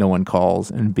A, no one calls,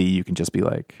 and B, you can just be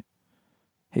like,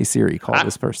 "Hey Siri, call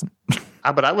this person."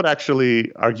 But I would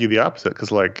actually argue the opposite,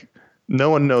 because like no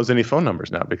one knows any phone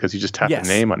numbers now because you just tap the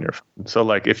name on your phone. So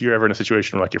like if you're ever in a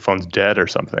situation where like your phone's dead or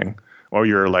something, or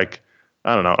you're like,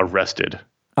 I don't know, arrested,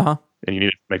 and you need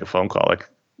to make a phone call, like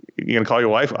you're gonna call your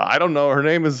wife. I don't know her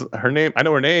name. I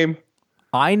know her name.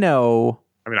 I know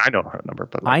her number,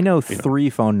 but like, I know 3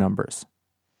 phone numbers.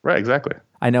 Right, exactly.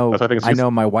 I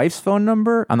know my wife's phone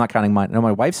number. I'm not counting mine. I know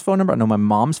my wife's phone number. I know my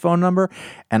mom's phone number,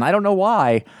 and I don't know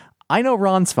why. I know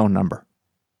Ron's phone number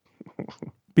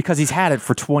because he's had it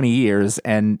for 20 years,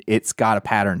 and it's got a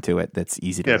pattern to it that's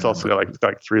easy to remember. It's also got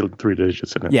like three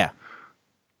digits in it. Yeah.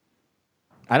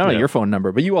 I don't know your phone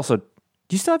number, but you also do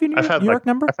you still have your New York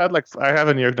number? I have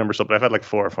a New York number still, but I've had like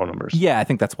 4 phone numbers. Yeah, I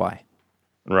think that's why.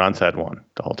 And Ron's had 1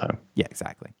 the whole time. Yeah,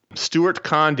 exactly. Stuart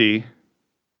Condi.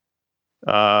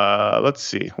 Let's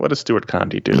see. What does Stuart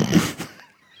Condi do?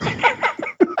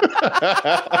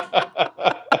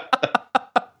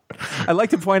 I'd like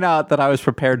to point out that I was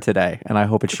prepared today, and I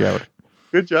hope it showed.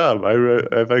 Good job.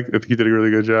 I think you did a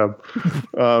really good job.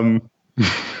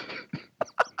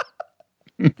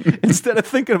 Instead of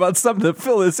thinking about something to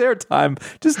fill this airtime,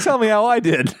 just tell me how I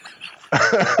did.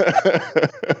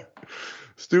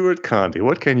 Stuart Condi.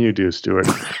 What can you do, Stuart?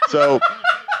 So...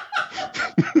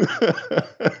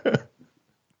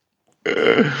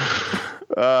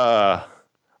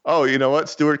 you know what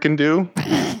Stuart can do?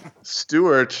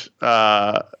 Stuart,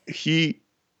 do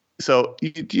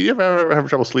you ever have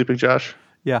trouble sleeping, Josh?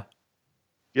 Yeah.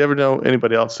 You ever know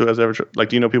anybody else who has ever, do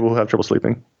you know people who have trouble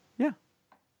sleeping? Yeah.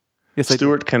 Yes,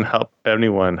 Stuart can help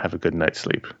anyone have a good night's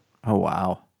sleep. Oh,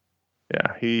 wow.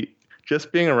 Yeah.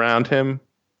 Just being around him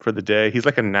for the day, he's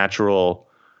like a natural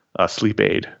sleep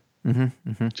aid. Mm-hmm,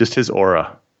 mm-hmm. Just his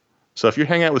aura. So if you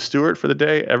hang out with Stuart for the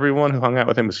day, everyone who hung out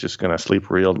with him is just going to sleep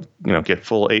real, get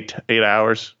full 8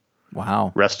 hours.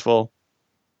 Wow. restful.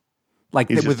 Like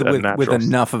He's with just a natural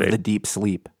enough of state. the deep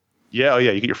sleep. Yeah, oh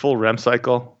yeah, you get your full REM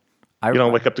cycle. You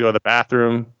don't wake up to go to the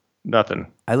bathroom.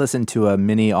 Nothing. I listened to a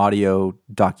mini audio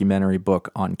documentary book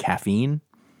on caffeine,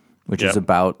 which is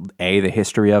about the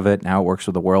history of it and how it works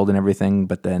with the world and everything,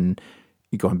 but then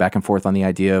you're going back and forth on the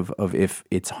idea of if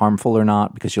it's harmful or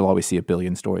not, because you'll always see a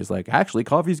billion stories like, actually,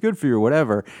 coffee's good for you or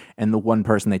whatever. And the one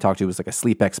person they talked to was like a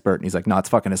sleep expert, and he's like, no, it's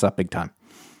fucking us up big time.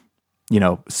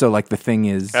 So like the thing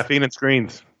is... Caffeine and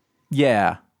screens.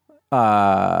 Yeah.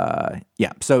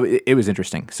 So it was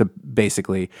interesting. So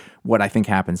basically what I think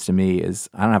happens to me is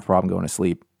I don't have a problem going to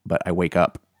sleep, but I wake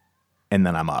up and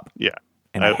then I'm up. Yeah.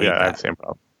 And I have the same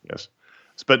problem. Yes.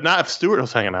 But not if Stuart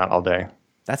was hanging out all day.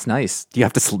 That's nice.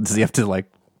 Does he have to like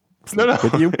sleep No.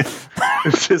 with you?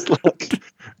 It's just like,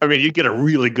 I mean, you'd get a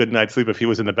really good night's sleep if he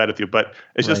was in the bed with you, but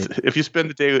it's just, if you spend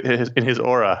the day in his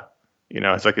aura,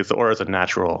 it's like the aura is a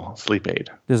natural sleep aid.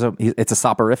 It's a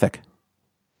soporific.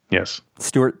 Yes.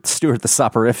 Stuart the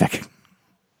soporific.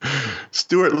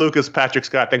 Stuart, Lucas, Patrick,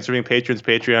 Scott, thanks for being patrons.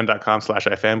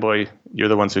 Patreon.com/ifanboy. You're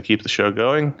the ones who keep the show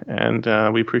going, and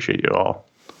we appreciate you all.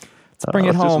 Let's bring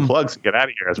it home. Do some plugs and get out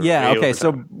of here. Yeah, okay.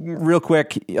 So real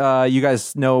quick, you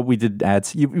guys know we did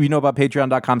ads. You know about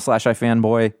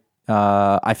patreon.com/ifanboy.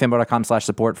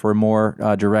 ifanboy.com/support for a more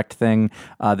direct thing.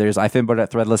 There's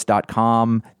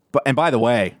ifanboy.threadless.com. And by the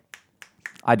way,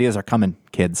 ideas are coming,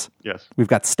 kids. Yes. We've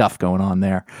got stuff going on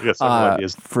there. We got several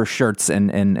ideas. For shirts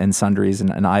and sundries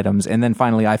and items. And then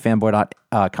finally,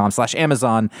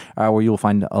 ifanboy.com/Amazon, where you'll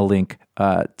find a link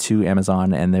to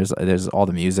Amazon. And there's all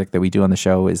the music that we do on the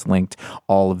show is linked.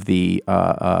 All of the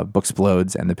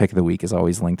Booksplodes and the pick of the week is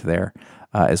always linked there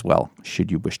as well,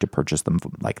 should you wish to purchase them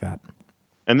like that.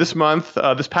 And this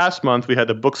past month, we had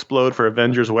the Booksplode for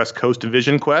Avengers West Coast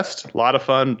Division Quest. A lot of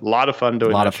fun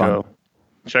doing that show.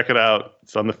 Check it out.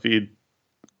 It's on the feed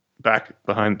back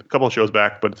behind a couple of shows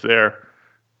back, but it's there.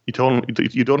 You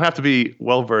don't have to be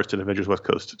well versed in Avengers West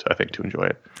Coast, I think, to enjoy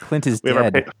it. Clint is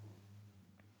dead.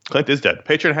 Clint is dead.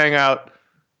 Patreon Hangout,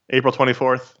 April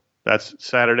 24th. That's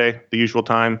Saturday, the usual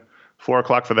time.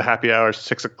 4:00 for the happy hours,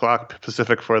 6:00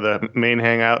 Pacific for the main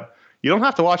hangout. You don't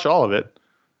have to watch all of it.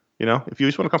 If you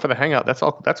just want to come for the hangout,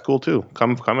 that's cool too.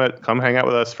 Come hang out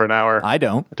with us for an hour. I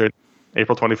don't.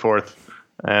 April 24th.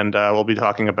 And we'll be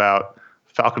talking about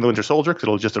Falcon and the Winter Soldier, because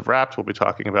it'll just have wrapped. We'll be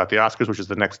talking about the Oscars, which is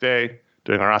the next day,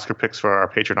 doing our Oscar picks for our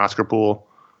patron Oscar pool,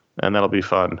 and that'll be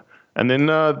fun. And then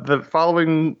the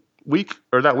following week,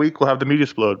 or that week, we'll have the Media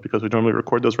Explode, because we normally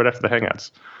record those right after the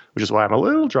Hangouts, which is why I'm a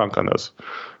little drunk on those.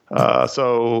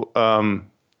 So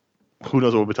who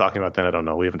knows what we'll be talking about then? I don't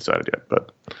know. We haven't decided yet,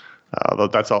 but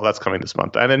that's coming this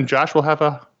month. And then Josh will have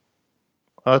a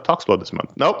Talksplode this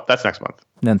month. Nope, that's next month.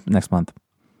 Then next month.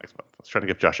 I was trying to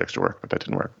give Josh extra work, but that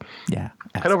didn't work. Yeah.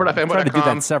 Head over to ifanboy.com. I've tried to do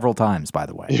that several times, by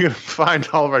the way. You can find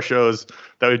all of our shows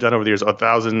that we've done over the years,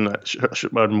 1,000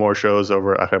 more shows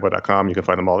over at ifanboy.com. You can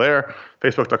find them all there.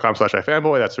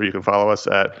 Facebook.com/ifanboy. That's where you can follow us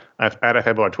at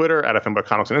ifanboy on Twitter, at ifanboy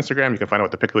comics on Instagram. You can find out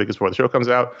what the pick of the week is before the show comes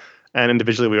out. And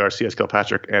individually, we are CS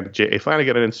Kilpatrick and J.A.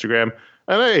 Flanagan on Instagram.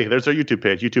 And hey, there's our YouTube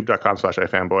page,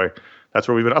 youtube.com/ifanboy. That's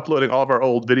where we've been uploading all of our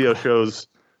old video shows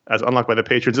as unlocked by the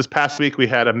patrons. This past week, we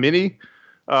had a mini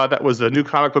that was a new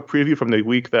comic book preview from the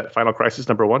week that Final Crisis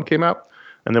 #1 came out.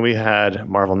 And then we had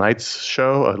Marvel Knights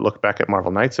show, a look back at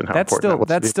Marvel Knights and how important that was.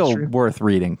 That's still worth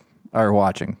reading or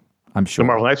watching, I'm sure. The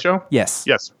Marvel Knights show? Yes.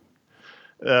 Yes.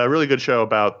 A really good show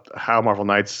about how Marvel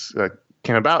Knights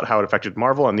came about, how it affected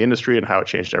Marvel and the industry, and how it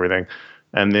changed everything.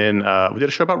 And then we did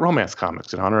a show about romance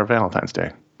comics in honor of Valentine's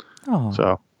Day. Oh.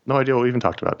 So no idea what we even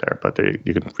talked about there, but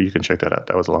you can check that out.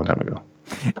 That was a long time ago.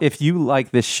 If you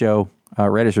like this show,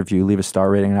 rate us a review, leave a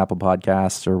star rating on Apple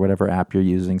Podcasts or whatever app you're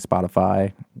using,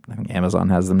 Spotify. I think Amazon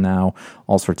has them now.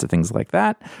 All sorts of things like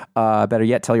that. Better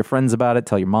yet, tell your friends about it.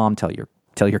 Tell your mom. Tell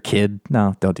your kid.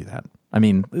 No, don't do that. I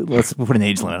mean, let's put an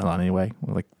age limit on anyway,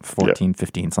 like 14,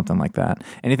 15, something like that.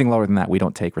 Anything lower than that, we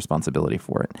don't take responsibility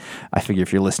for it. I figure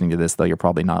if you're listening to this, though, you're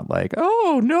probably not like,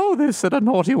 oh, no, they said a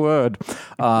naughty word.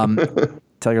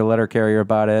 Tell your letter carrier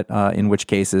about it, in which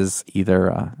cases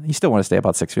either you still want to stay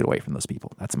about 6 feet away from those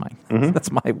people. That's that's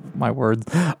my words.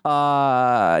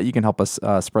 You can help us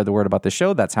spread the word about this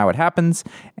show. That's how it happens.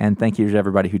 And thank you to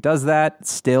everybody who does that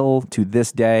still to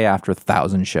this day after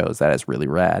 1,000 shows. That is really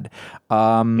rad.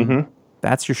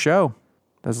 That's your show.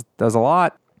 Does a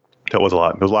lot. That was a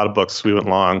lot. There was a lot of books. We went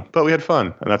long, but we had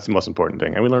fun, and that's the most important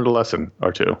thing. And we learned a lesson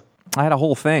or two. I had a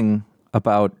whole thing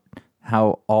about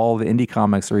how all the indie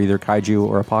comics are either kaiju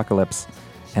or apocalypse,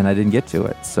 and I didn't get to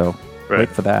it, so wait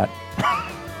for that.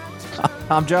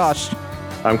 I'm Josh.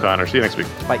 I'm Connor. See you next week.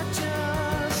 Bye.